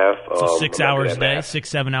hour and a half. So 6 hours a day,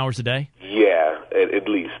 6-7 hours a day? Yeah, at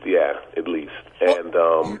least. And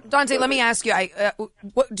Dante, let me ask you,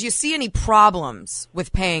 do you see any problems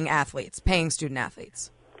with paying student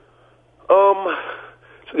athletes?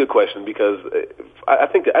 It's a good question, because I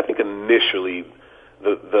think initially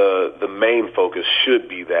the main focus should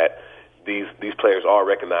be that these players are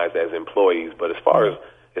recognized as employees. But as far as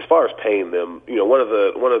paying them, one of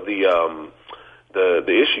the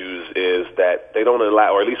issues is that they don't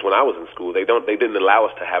allow, or at least when I was in school, they didn't allow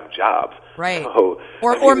us to have jobs. Right. So,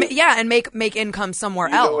 and make income somewhere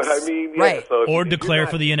else. You know what I mean? Yeah, right. So or declare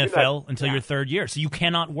for the NFL until your third year, so you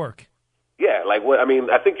cannot work. Yeah,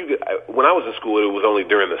 I think you could. When I was in school, it was only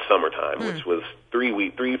during the summertime, which was 3,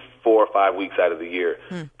 4, or 5 weeks out of the year.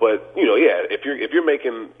 But if you're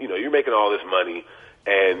making you're making all this money,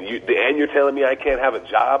 and you're telling me I can't have a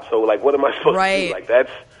job, so what am I supposed to do?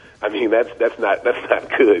 That's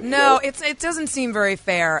not good. No, it doesn't seem very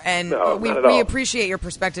fair, and we appreciate your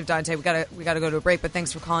perspective, Dante. We gotta go to a break, but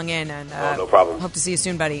thanks for calling in, and no problem. Hope to see you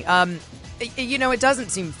soon, buddy. It doesn't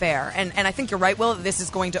seem fair, and I think you're right, Will. This is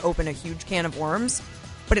going to open a huge can of worms,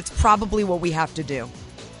 but it's probably what we have to do.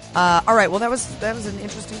 All right, well, that was an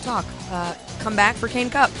interesting talk. Come back for Cain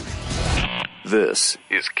Cupp. This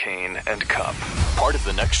is Cain and Cupp, part of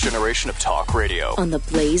the next generation of talk radio on the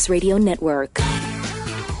Blaze Radio Network.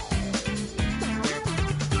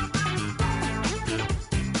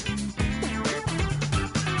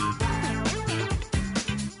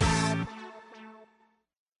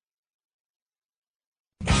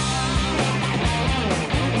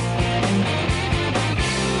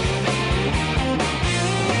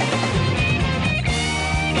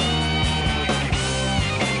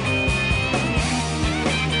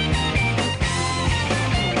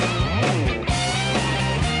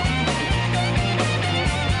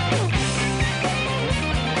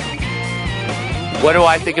 What do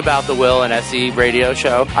I think about the Will and Essie radio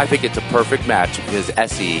show? I think it's a perfect match because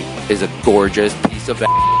Essie is a gorgeous piece of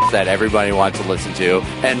ass that everybody wants to listen to,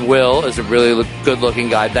 and Will is a really good-looking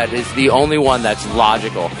guy that is the only one that's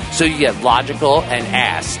logical. So you get logical and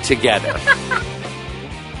ass together.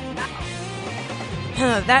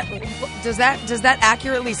 Does that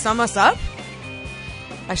accurately sum us up?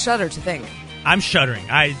 I shudder to think. I'm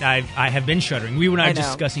shuddering. I have been shuddering. We were not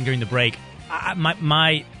discussing during the break.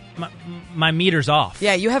 My meter's off.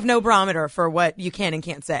 Yeah, you have no barometer for what you can and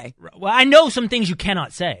can't say. Well, I know some things you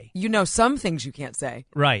cannot say. You know some things you can't say.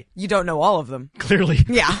 Right. You don't know all of them. Clearly.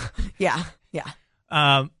 Yeah.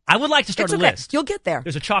 I would like to start a list. You'll get there.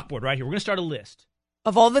 There's a chalkboard right here. We're going to start a list.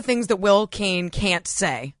 Of all the things that Will Cain can't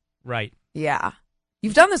say. Right. Yeah.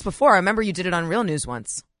 You've done this before. I remember you did it on Real News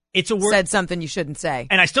once. It's a word. Said something you shouldn't say.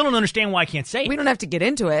 And I still don't understand why I can't say it. We don't have to get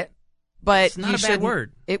into it. But it's not a bad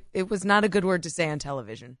word. It was not a good word to say on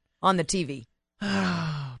television. On the TV.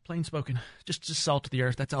 Plain spoken. Just salt of the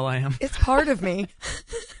earth. That's all I am. It's part of me.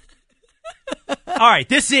 All right.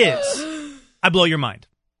 This is I Blow Your Mind.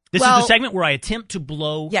 This is the segment where I attempt to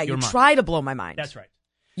blow your mind. Yeah, you try to blow my mind. That's right.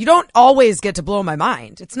 You don't always get to blow my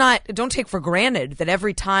mind. Don't take for granted that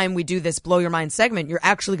every time we do this blow your mind segment, you're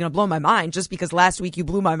actually going to blow my mind just because last week you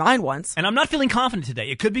blew my mind once. And I'm not feeling confident today.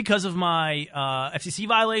 It could be because of my FCC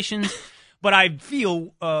violations, but I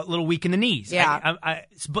feel a little weak in the knees. Yeah.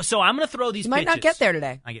 So I'm going to throw these pitches. You might not get there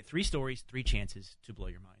today. I get 3 stories, 3 chances to blow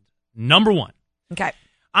your mind. Number 1. Okay.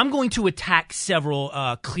 I'm going to attack several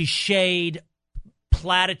cliched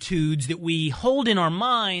platitudes that we hold in our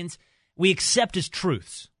minds, we accept as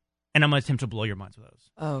truths. And I'm going to attempt to blow your minds with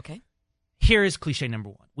those. Oh, okay. Here is cliche number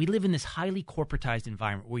 1. We live in this highly corporatized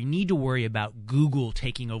environment where we need to worry about Google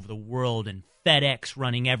taking over the world and FedEx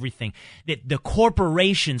running everything. That the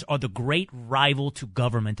corporations are the great rival to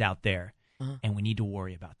government out there. And we need to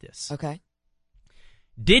worry about this. Okay.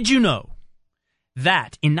 Did you know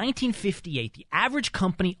that in 1958, the average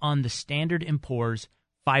company on the Standard & Poor's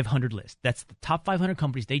 500 list, that's the top 500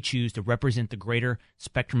 companies they choose to represent the greater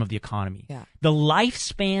spectrum of the economy. Yeah. The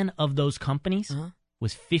lifespan of those companies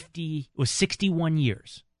was 61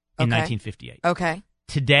 years in 1958. Okay.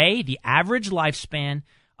 Today, the average lifespan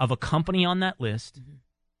of a company on that list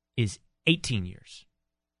is 18 years.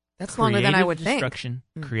 That's longer than I would think.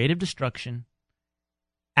 Creative destruction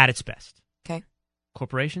at its best. Okay.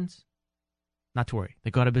 Corporations, not to worry.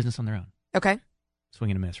 They go out of business on their own. Okay.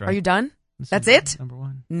 Swing and a miss, right? Are you done? That's it? Number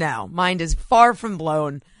 1. No, mine is far from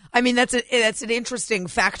blown. I mean, that's an interesting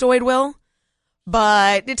factoid, Will,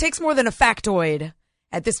 but it takes more than a factoid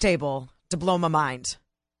at this table to blow my mind.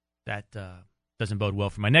 That doesn't bode well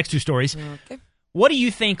for my next 2 stories. Okay. What do you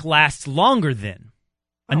think lasts longer than?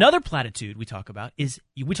 Another platitude we talk about is,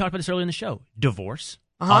 we talked about this earlier in the show, divorce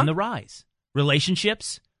on the rise.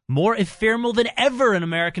 Relationships more ephemeral than ever in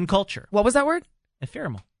American culture. What was that word?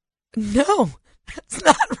 Ephemeral. No, that's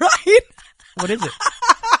not right. What is it?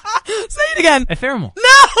 Say it again. Ephemeral.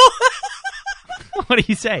 No. What do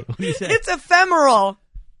you say? It's ephemeral.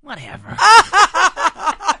 Whatever.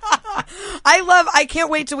 I can't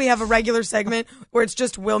wait till we have a regular segment where it's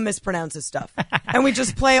just Will mispronounces stuff. And we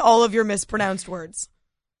just play all of your mispronounced words.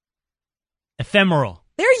 Ephemeral.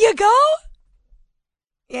 There you go.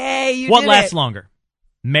 Yay, you did it. What lasts longer?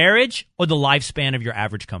 Marriage or the lifespan of your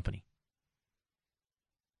average company?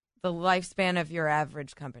 The lifespan of your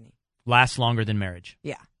average company. Lasts longer than marriage.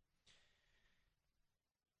 Yeah.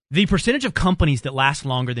 The percentage of companies that last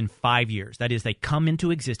longer than 5 years, that is, they come into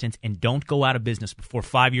existence and don't go out of business before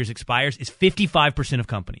 5 years expires, is 55% of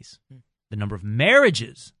companies. The number of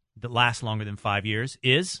marriages that last longer than 5 years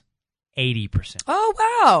is 80%. Oh,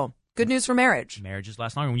 wow. Good news for marriage. Marriages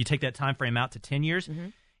last longer. When you take that time frame out to 10 years,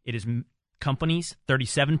 it is companies,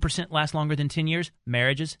 37% last longer than 10 years.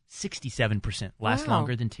 Marriages, 67% last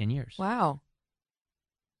longer than 10 years. Wow.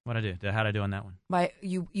 What'd I do? How'd I do on that one?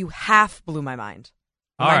 You half blew my mind.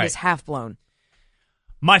 All Mine right. is half blown.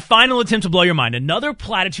 My final attempt to blow your mind, another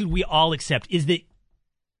platitude we all accept, is that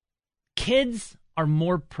kids are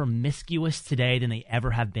more promiscuous today than they ever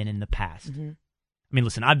have been in the past. I mean,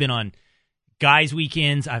 listen, I've been on guys'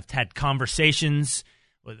 weekends. I've had conversations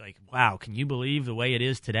with like, wow, can you believe the way it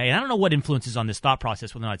is today? And I don't know what influences on this thought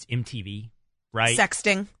process, whether or not it's MTV, right?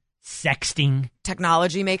 Sexting.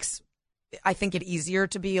 Technology makes, I think, it easier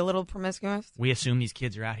to be a little promiscuous. We assume these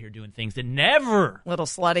kids are out here doing things that never little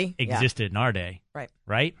slutty existed in our day.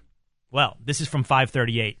 Right. Well, this is from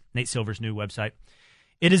 538, Nate Silver's new website.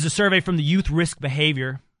 It is a survey from the Youth Risk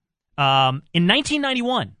Behavior in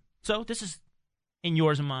 1991. So this is in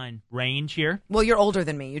yours and mine range here. Well, you're older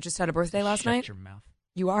than me. You just had a birthday last night. Shut your mouth.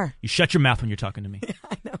 You are. You shut your mouth when you're talking to me.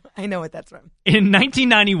 I know. I know what that's from. In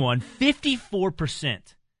 1991, 54%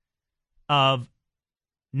 of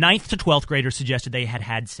 9th to 12th graders suggested they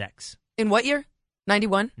had sex. In what year?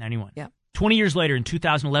 91? 91. Yeah. 20 years later, in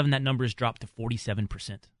 2011, that number has dropped to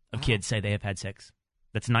 47% of kids say they have had sex.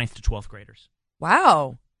 That's 9th to 12th graders.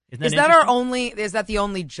 Wow. Isn't Is that the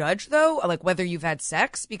only judge, though? Like, whether you've had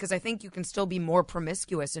sex? Because I think you can still be more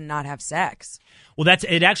promiscuous and not have sex. Well,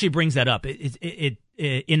 it actually brings that up. It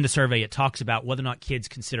in the survey, it talks about whether or not kids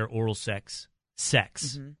consider oral sex.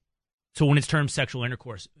 Mm-hmm. So when it's termed sexual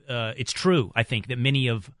intercourse, it's true, I think, that many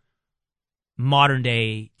of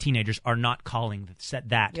modern-day teenagers are not calling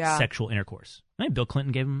that sexual intercourse. I think Bill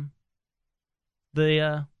Clinton gave them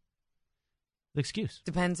the excuse.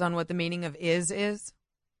 Depends on what the meaning of is.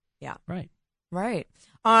 Yeah. Right.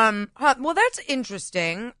 Well, that's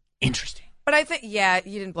interesting. Interesting. But I think,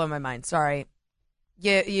 you didn't blow my mind. Sorry.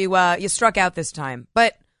 You struck out this time.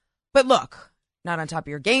 But look, not on top of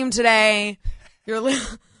your game today. You're a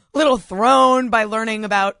little thrown by learning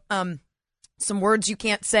about some words you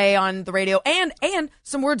can't say on the radio and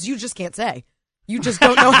some words you just can't say. You just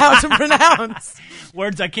don't know how to pronounce.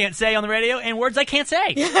 Words I can't say on the radio and words I can't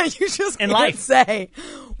say. Yeah, you just can't say.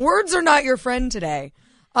 Words are not your friend today.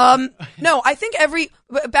 No, I think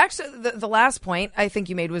back to the last point I think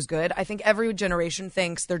you made was good. I think every generation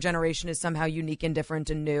thinks their generation is somehow unique and different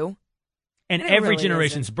and new. And every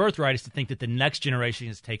generation's birthright is to think that the next generation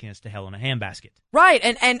is taking us to hell in a handbasket. Right,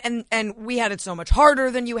 and we had it so much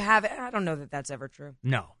harder than you have it. I don't know that that's ever true.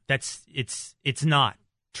 No, it's not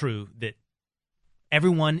true that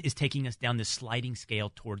everyone is taking us down this sliding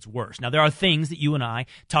scale towards worse. Now, there are things that you and I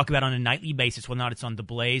talk about on a nightly basis, whether or not it's on The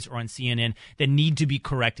Blaze or on CNN, that need to be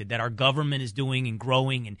corrected, that our government is doing and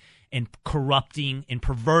growing and corrupting and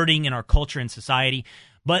perverting in our culture and society.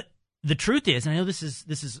 But the truth is, and I know this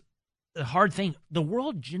is a hard thing, the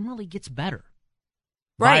world generally gets better.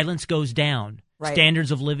 Right. Violence goes down. Right.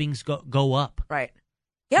 Standards of living go up. Right.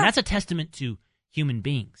 Yeah. And that's a testament to human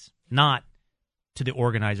beings, not to the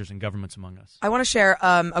organizers and governments among us. I want to share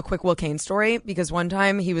a quick Will Cain story, because one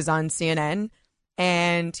time he was on CNN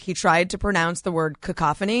and he tried to pronounce the word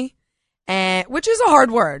cacophony, which is a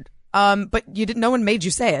hard word. But no one made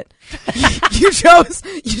you say it. you chose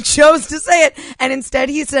to say it, and instead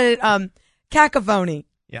he said cacophony.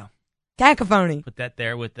 Yeah. Cacophony. Put that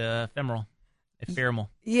there with the ephemeral.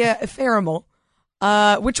 Yeah, ephemeral.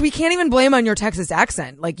 Which we can't even blame on your Texas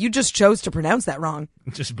accent. Like, you just chose to pronounce that wrong.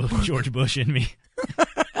 Just George Bush in me.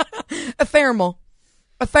 Ephemeral.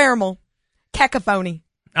 Cacophony.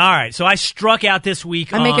 All right, so I struck out this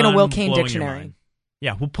week. I'm making a Will Cain dictionary.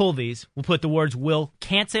 Yeah, we'll pull these. We'll put the words Will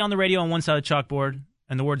can't say on the radio on one side of the chalkboard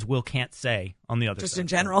and the words Will can't say on the other side. Just in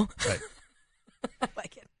general. Right. I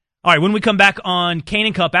like it. All right, when we come back on Cain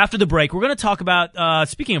and Cupp after the break, we're going to talk about,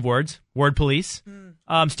 speaking of words, word police.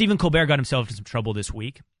 Stephen Colbert got himself into some trouble this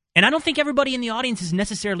week. And I don't think everybody in the audience is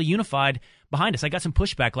necessarily unified behind us. I got some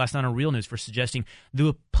pushback last night on Real News for suggesting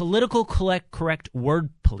the political correct word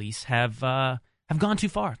police have gone too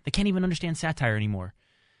far. They can't even understand satire anymore.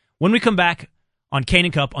 When we come back on Cain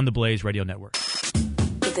and Cupp on the Blaze Radio Network.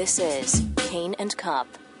 This is Cain and Cupp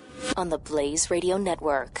on the Blaze Radio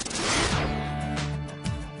Network.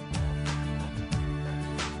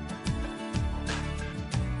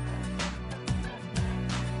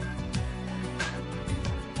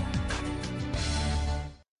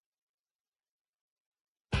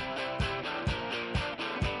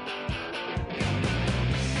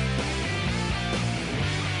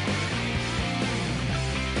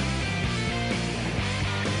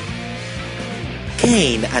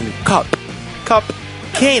 Cain and Cupp.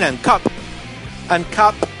 Cain and Cupp. And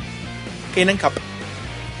Cupp. Cain and Cupp.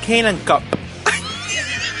 Cain and Cupp.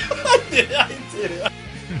 I did it.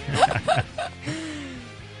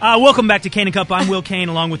 Welcome back to Cain and Cupp. I'm Will Cain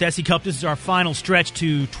along with S.E. Cupp. This is our final stretch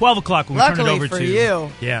to 12 o'clock when we turn it over to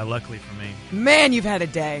you. Yeah, luckily for me. Man, you've had a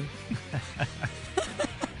day.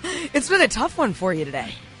 It's been a tough one for you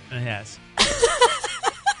today. It has.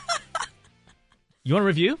 You want to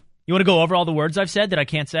review? You want to go over all the words I've said that I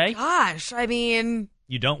can't say? Gosh, I mean,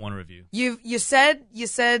 you don't want to review. You said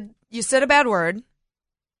a bad word.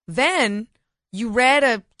 Then you read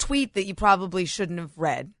a tweet that you probably shouldn't have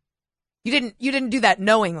read. You didn't do that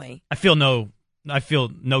knowingly. I feel no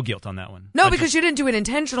guilt on that one. No, because you didn't do it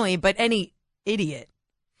intentionally, but any idiot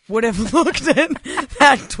would have looked at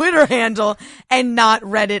that Twitter handle and not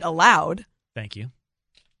read it aloud. Thank you.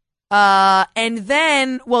 And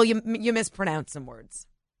then, well, you mispronounced some words.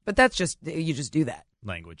 But that's you just do that.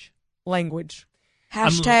 Language.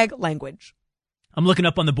 Hashtag language. I'm looking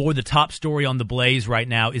up on the board. The top story on The Blaze right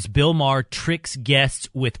now is Bill Maher tricks guests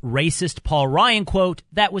with racist Paul Ryan quote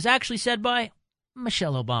that was actually said by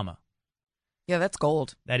Michelle Obama. Yeah, that's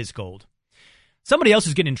gold. That is gold. Somebody else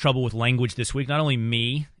is getting in trouble with language this week, not only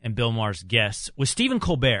me and Bill Maher's guests, was Stephen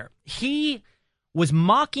Colbert. He was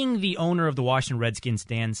mocking the owner of the Washington Redskins,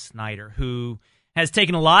 Dan Snyder, who has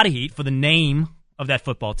taken a lot of heat for the name of that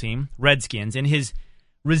football team, Redskins, and his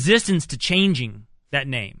resistance to changing that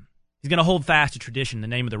name. He's going to hold fast to tradition, the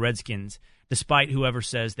name of the Redskins, despite whoever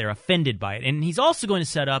says they're offended by it. And he's also going to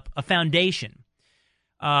set up a foundation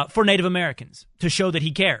for Native Americans to show that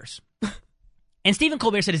he cares. And Stephen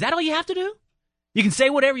Colbert said, is that all you have to do? You can say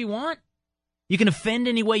whatever you want. You can offend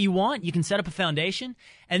any way you want. You can set up a foundation.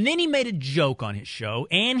 And then he made a joke on his show,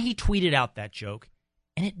 and he tweeted out that joke.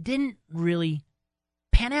 And it didn't really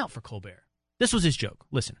pan out for Colbert. This was his joke.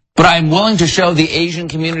 Listen. But I'm willing to show the Asian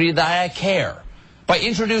community that I care by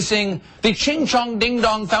introducing the Ching Chong Ding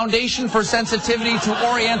Dong Foundation for Sensitivity to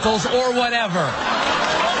Orientals or whatever.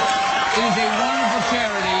 It is a wonderful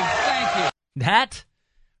charity. Thank you. That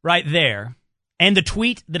right there, and the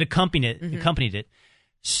tweet that accompanied it,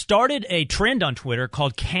 started a trend on Twitter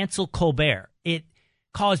called Cancel Colbert. It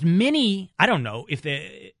caused many, I don't know if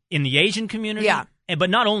in the Asian community, but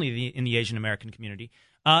not only in the Asian American community,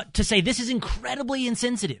 to say this is incredibly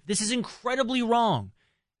insensitive. This is incredibly wrong.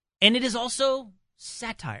 And it is also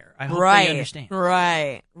satire. I hope they understand.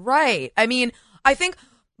 Right. I mean, I think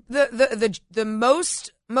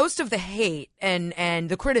the most of the hate and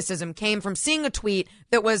the criticism came from seeing a tweet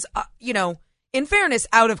that was, in fairness,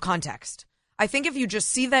 out of context. I think if you just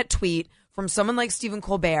see that tweet from someone like Stephen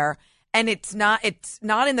Colbert and it's not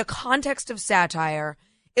in the context of satire,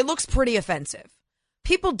 it looks pretty offensive.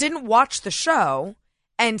 People didn't watch the show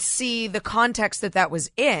and see the context that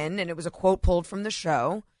was in, and it was a quote pulled from the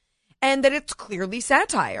show, and that it's clearly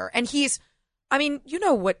satire. And you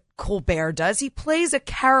know what Colbert does. He plays a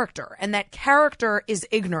character, and that character is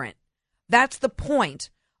ignorant. That's the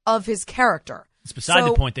point of his character. It's beside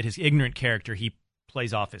the point that his ignorant character, he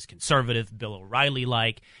plays off as conservative, Bill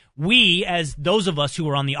O'Reilly-like. We, as those of us who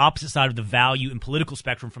are on the opposite side of the value and political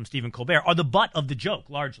spectrum from Stephen Colbert, are the butt of the joke,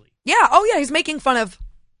 largely. Yeah. Oh, yeah. He's making fun of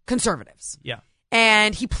conservatives. Yeah.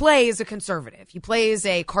 And he plays a conservative. He plays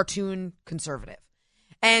a cartoon conservative.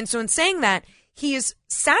 And so in saying that, he is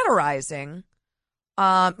satirizing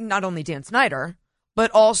not only Dan Snyder,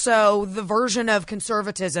 but also the version of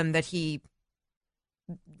conservatism that he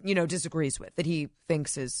disagrees with, that he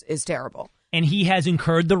thinks is terrible. And he has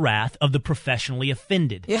incurred the wrath of the professionally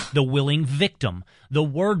offended, the willing victim, the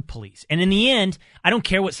word police. And in the end, I don't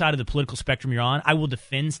care what side of the political spectrum you're on, I will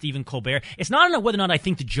defend Stephen Colbert. It's not whether or not I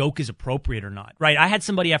think the joke is appropriate or not, right? I had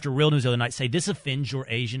somebody after Real News the other night say, this offends your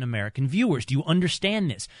Asian American viewers. Do you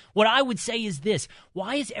understand this? What I would say is this: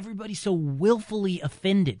 why is everybody so willfully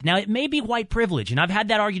offended? Now, it may be white privilege, and I've had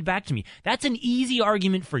that argued back to me. That's an easy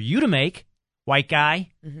argument for you to make, white guy.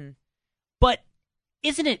 Mm-hmm. But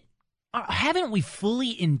isn't it? Haven't we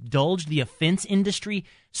fully indulged the offense industry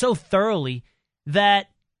so thoroughly that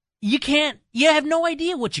you have no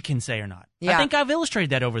idea what you can say or not? Yeah. I think I've illustrated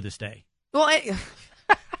that over this day. Well,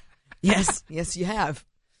 yes, you have.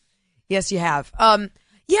 Yes, you have. I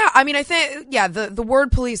mean, I think, the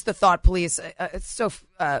word police, the thought police, it's so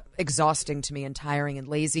exhausting to me and tiring and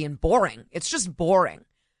lazy and boring. It's just boring.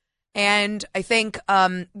 And I think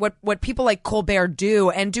what people like Colbert do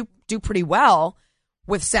and do pretty well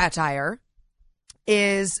with satire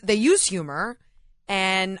is they use humor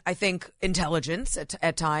and I think intelligence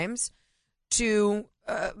at times to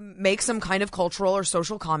make some kind of cultural or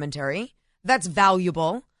social commentary that's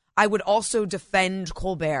valuable. I would also defend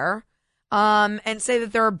Colbert and say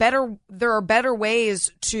that there are better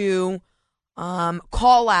ways to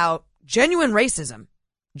call out genuine racism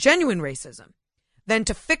than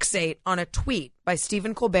to fixate on a tweet by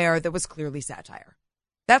Stephen Colbert that was clearly satire.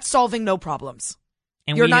 That's solving no problems.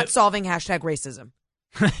 And you're not solving #racism.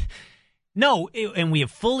 No, and we have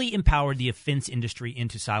fully empowered the offense industry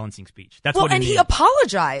into silencing speech. That's what he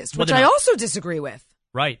apologized, which I also disagree with.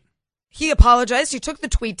 Right. He apologized. He took the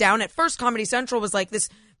tweet down. At first, Comedy Central was like, this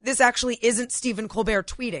actually isn't Stephen Colbert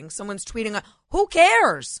tweeting. Someone's tweeting. Who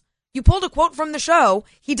cares? You pulled a quote from the show.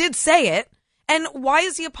 He did say it. And why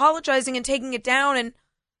is he apologizing and taking it down? And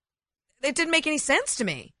it didn't make any sense to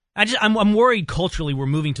me. I'm worried culturally we're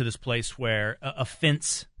moving to this place where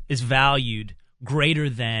offense is valued greater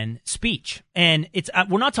than speech. And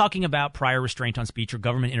we're not talking about prior restraint on speech or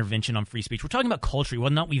government intervention on free speech. We're talking about culturally,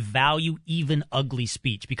 whether or not we value even ugly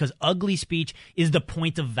speech, because ugly speech is the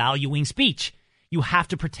point of valuing speech. You have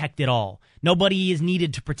to protect it all. Nobody is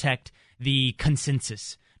needed to protect the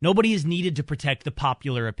consensus. Nobody is needed to protect the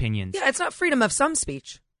popular opinions. Yeah, it's not freedom of some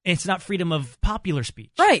speech. It's not freedom of popular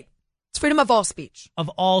speech. Right. It's freedom of all speech. Of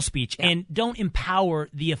all speech. Yeah. And don't empower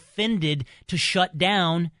the offended to shut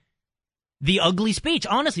down the ugly speech.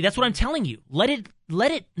 Honestly, that's what I'm telling you. Let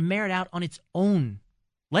it merit out on its own.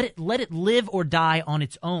 Let it live or die on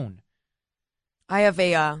its own. I have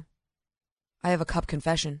a Cupp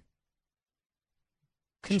confession.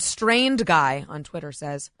 Constrained Guy on Twitter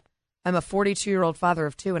says, I'm a 42-year-old father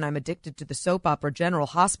of 2, and I'm addicted to the soap opera General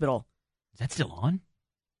Hospital. Is that still on?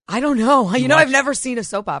 I don't know. I've never seen a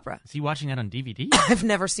soap opera. Is he watching that on DVD? I've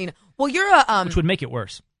never seen it. Well, you're a... Which would make it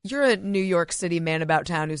worse. You're a New York City man about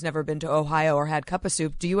town who's never been to Ohio or had cup of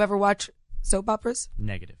soup. Do you ever watch soap operas?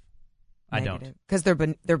 Negative. I don't. Because they're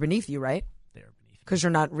beneath you, right? They're beneath. Because you're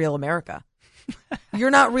not real America.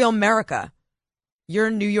 You're not real America. You're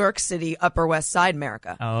New York City, Upper West Side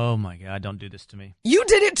America. Oh, my God. Don't do this to me. You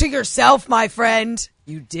did it to yourself, my friend.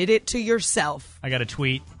 You did it to yourself. I got a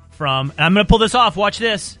tweet from, and I'm going to pull this off. Watch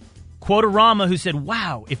this. Quotarama, who said,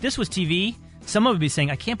 wow, if this was TV, someone would be saying,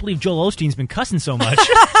 I can't believe Joel Osteen's been cussing so much.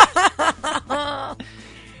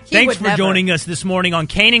 Thanks for joining us this morning on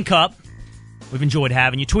Cain and Cupp. We've enjoyed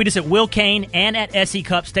having you. Tweet us at Will Cain and at SE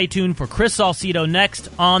Cupp. Stay tuned for Chris Salcido next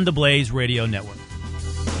on the Blaze Radio Network.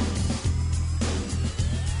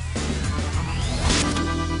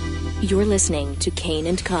 You're listening to Cain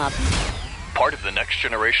and Cupp. Part of the next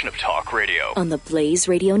generation of talk radio. On the Blaze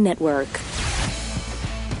Radio Network.